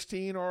you're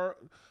 16, or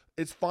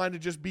it's fine to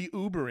just be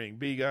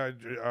Ubering,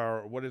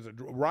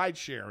 ride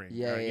sharing.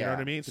 Yeah, You know what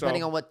I mean?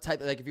 Depending on what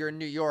type, like if you're in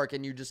New York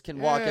and you just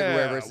can walk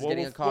everywhere versus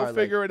getting a car. We'll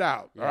figure it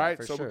out. All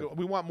right. So sure.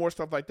 we want more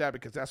stuff like that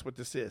because that's what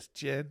this is.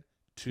 Gen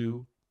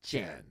to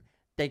Gen.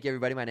 Thank you,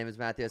 everybody. My name is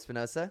Matthew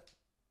Espinosa.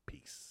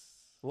 Peace.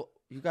 Well,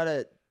 you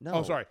gotta no.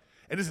 Oh, sorry.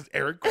 And this is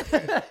Eric.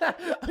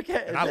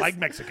 Okay. And I like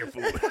Mexican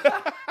food.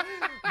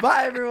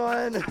 Bye,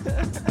 everyone.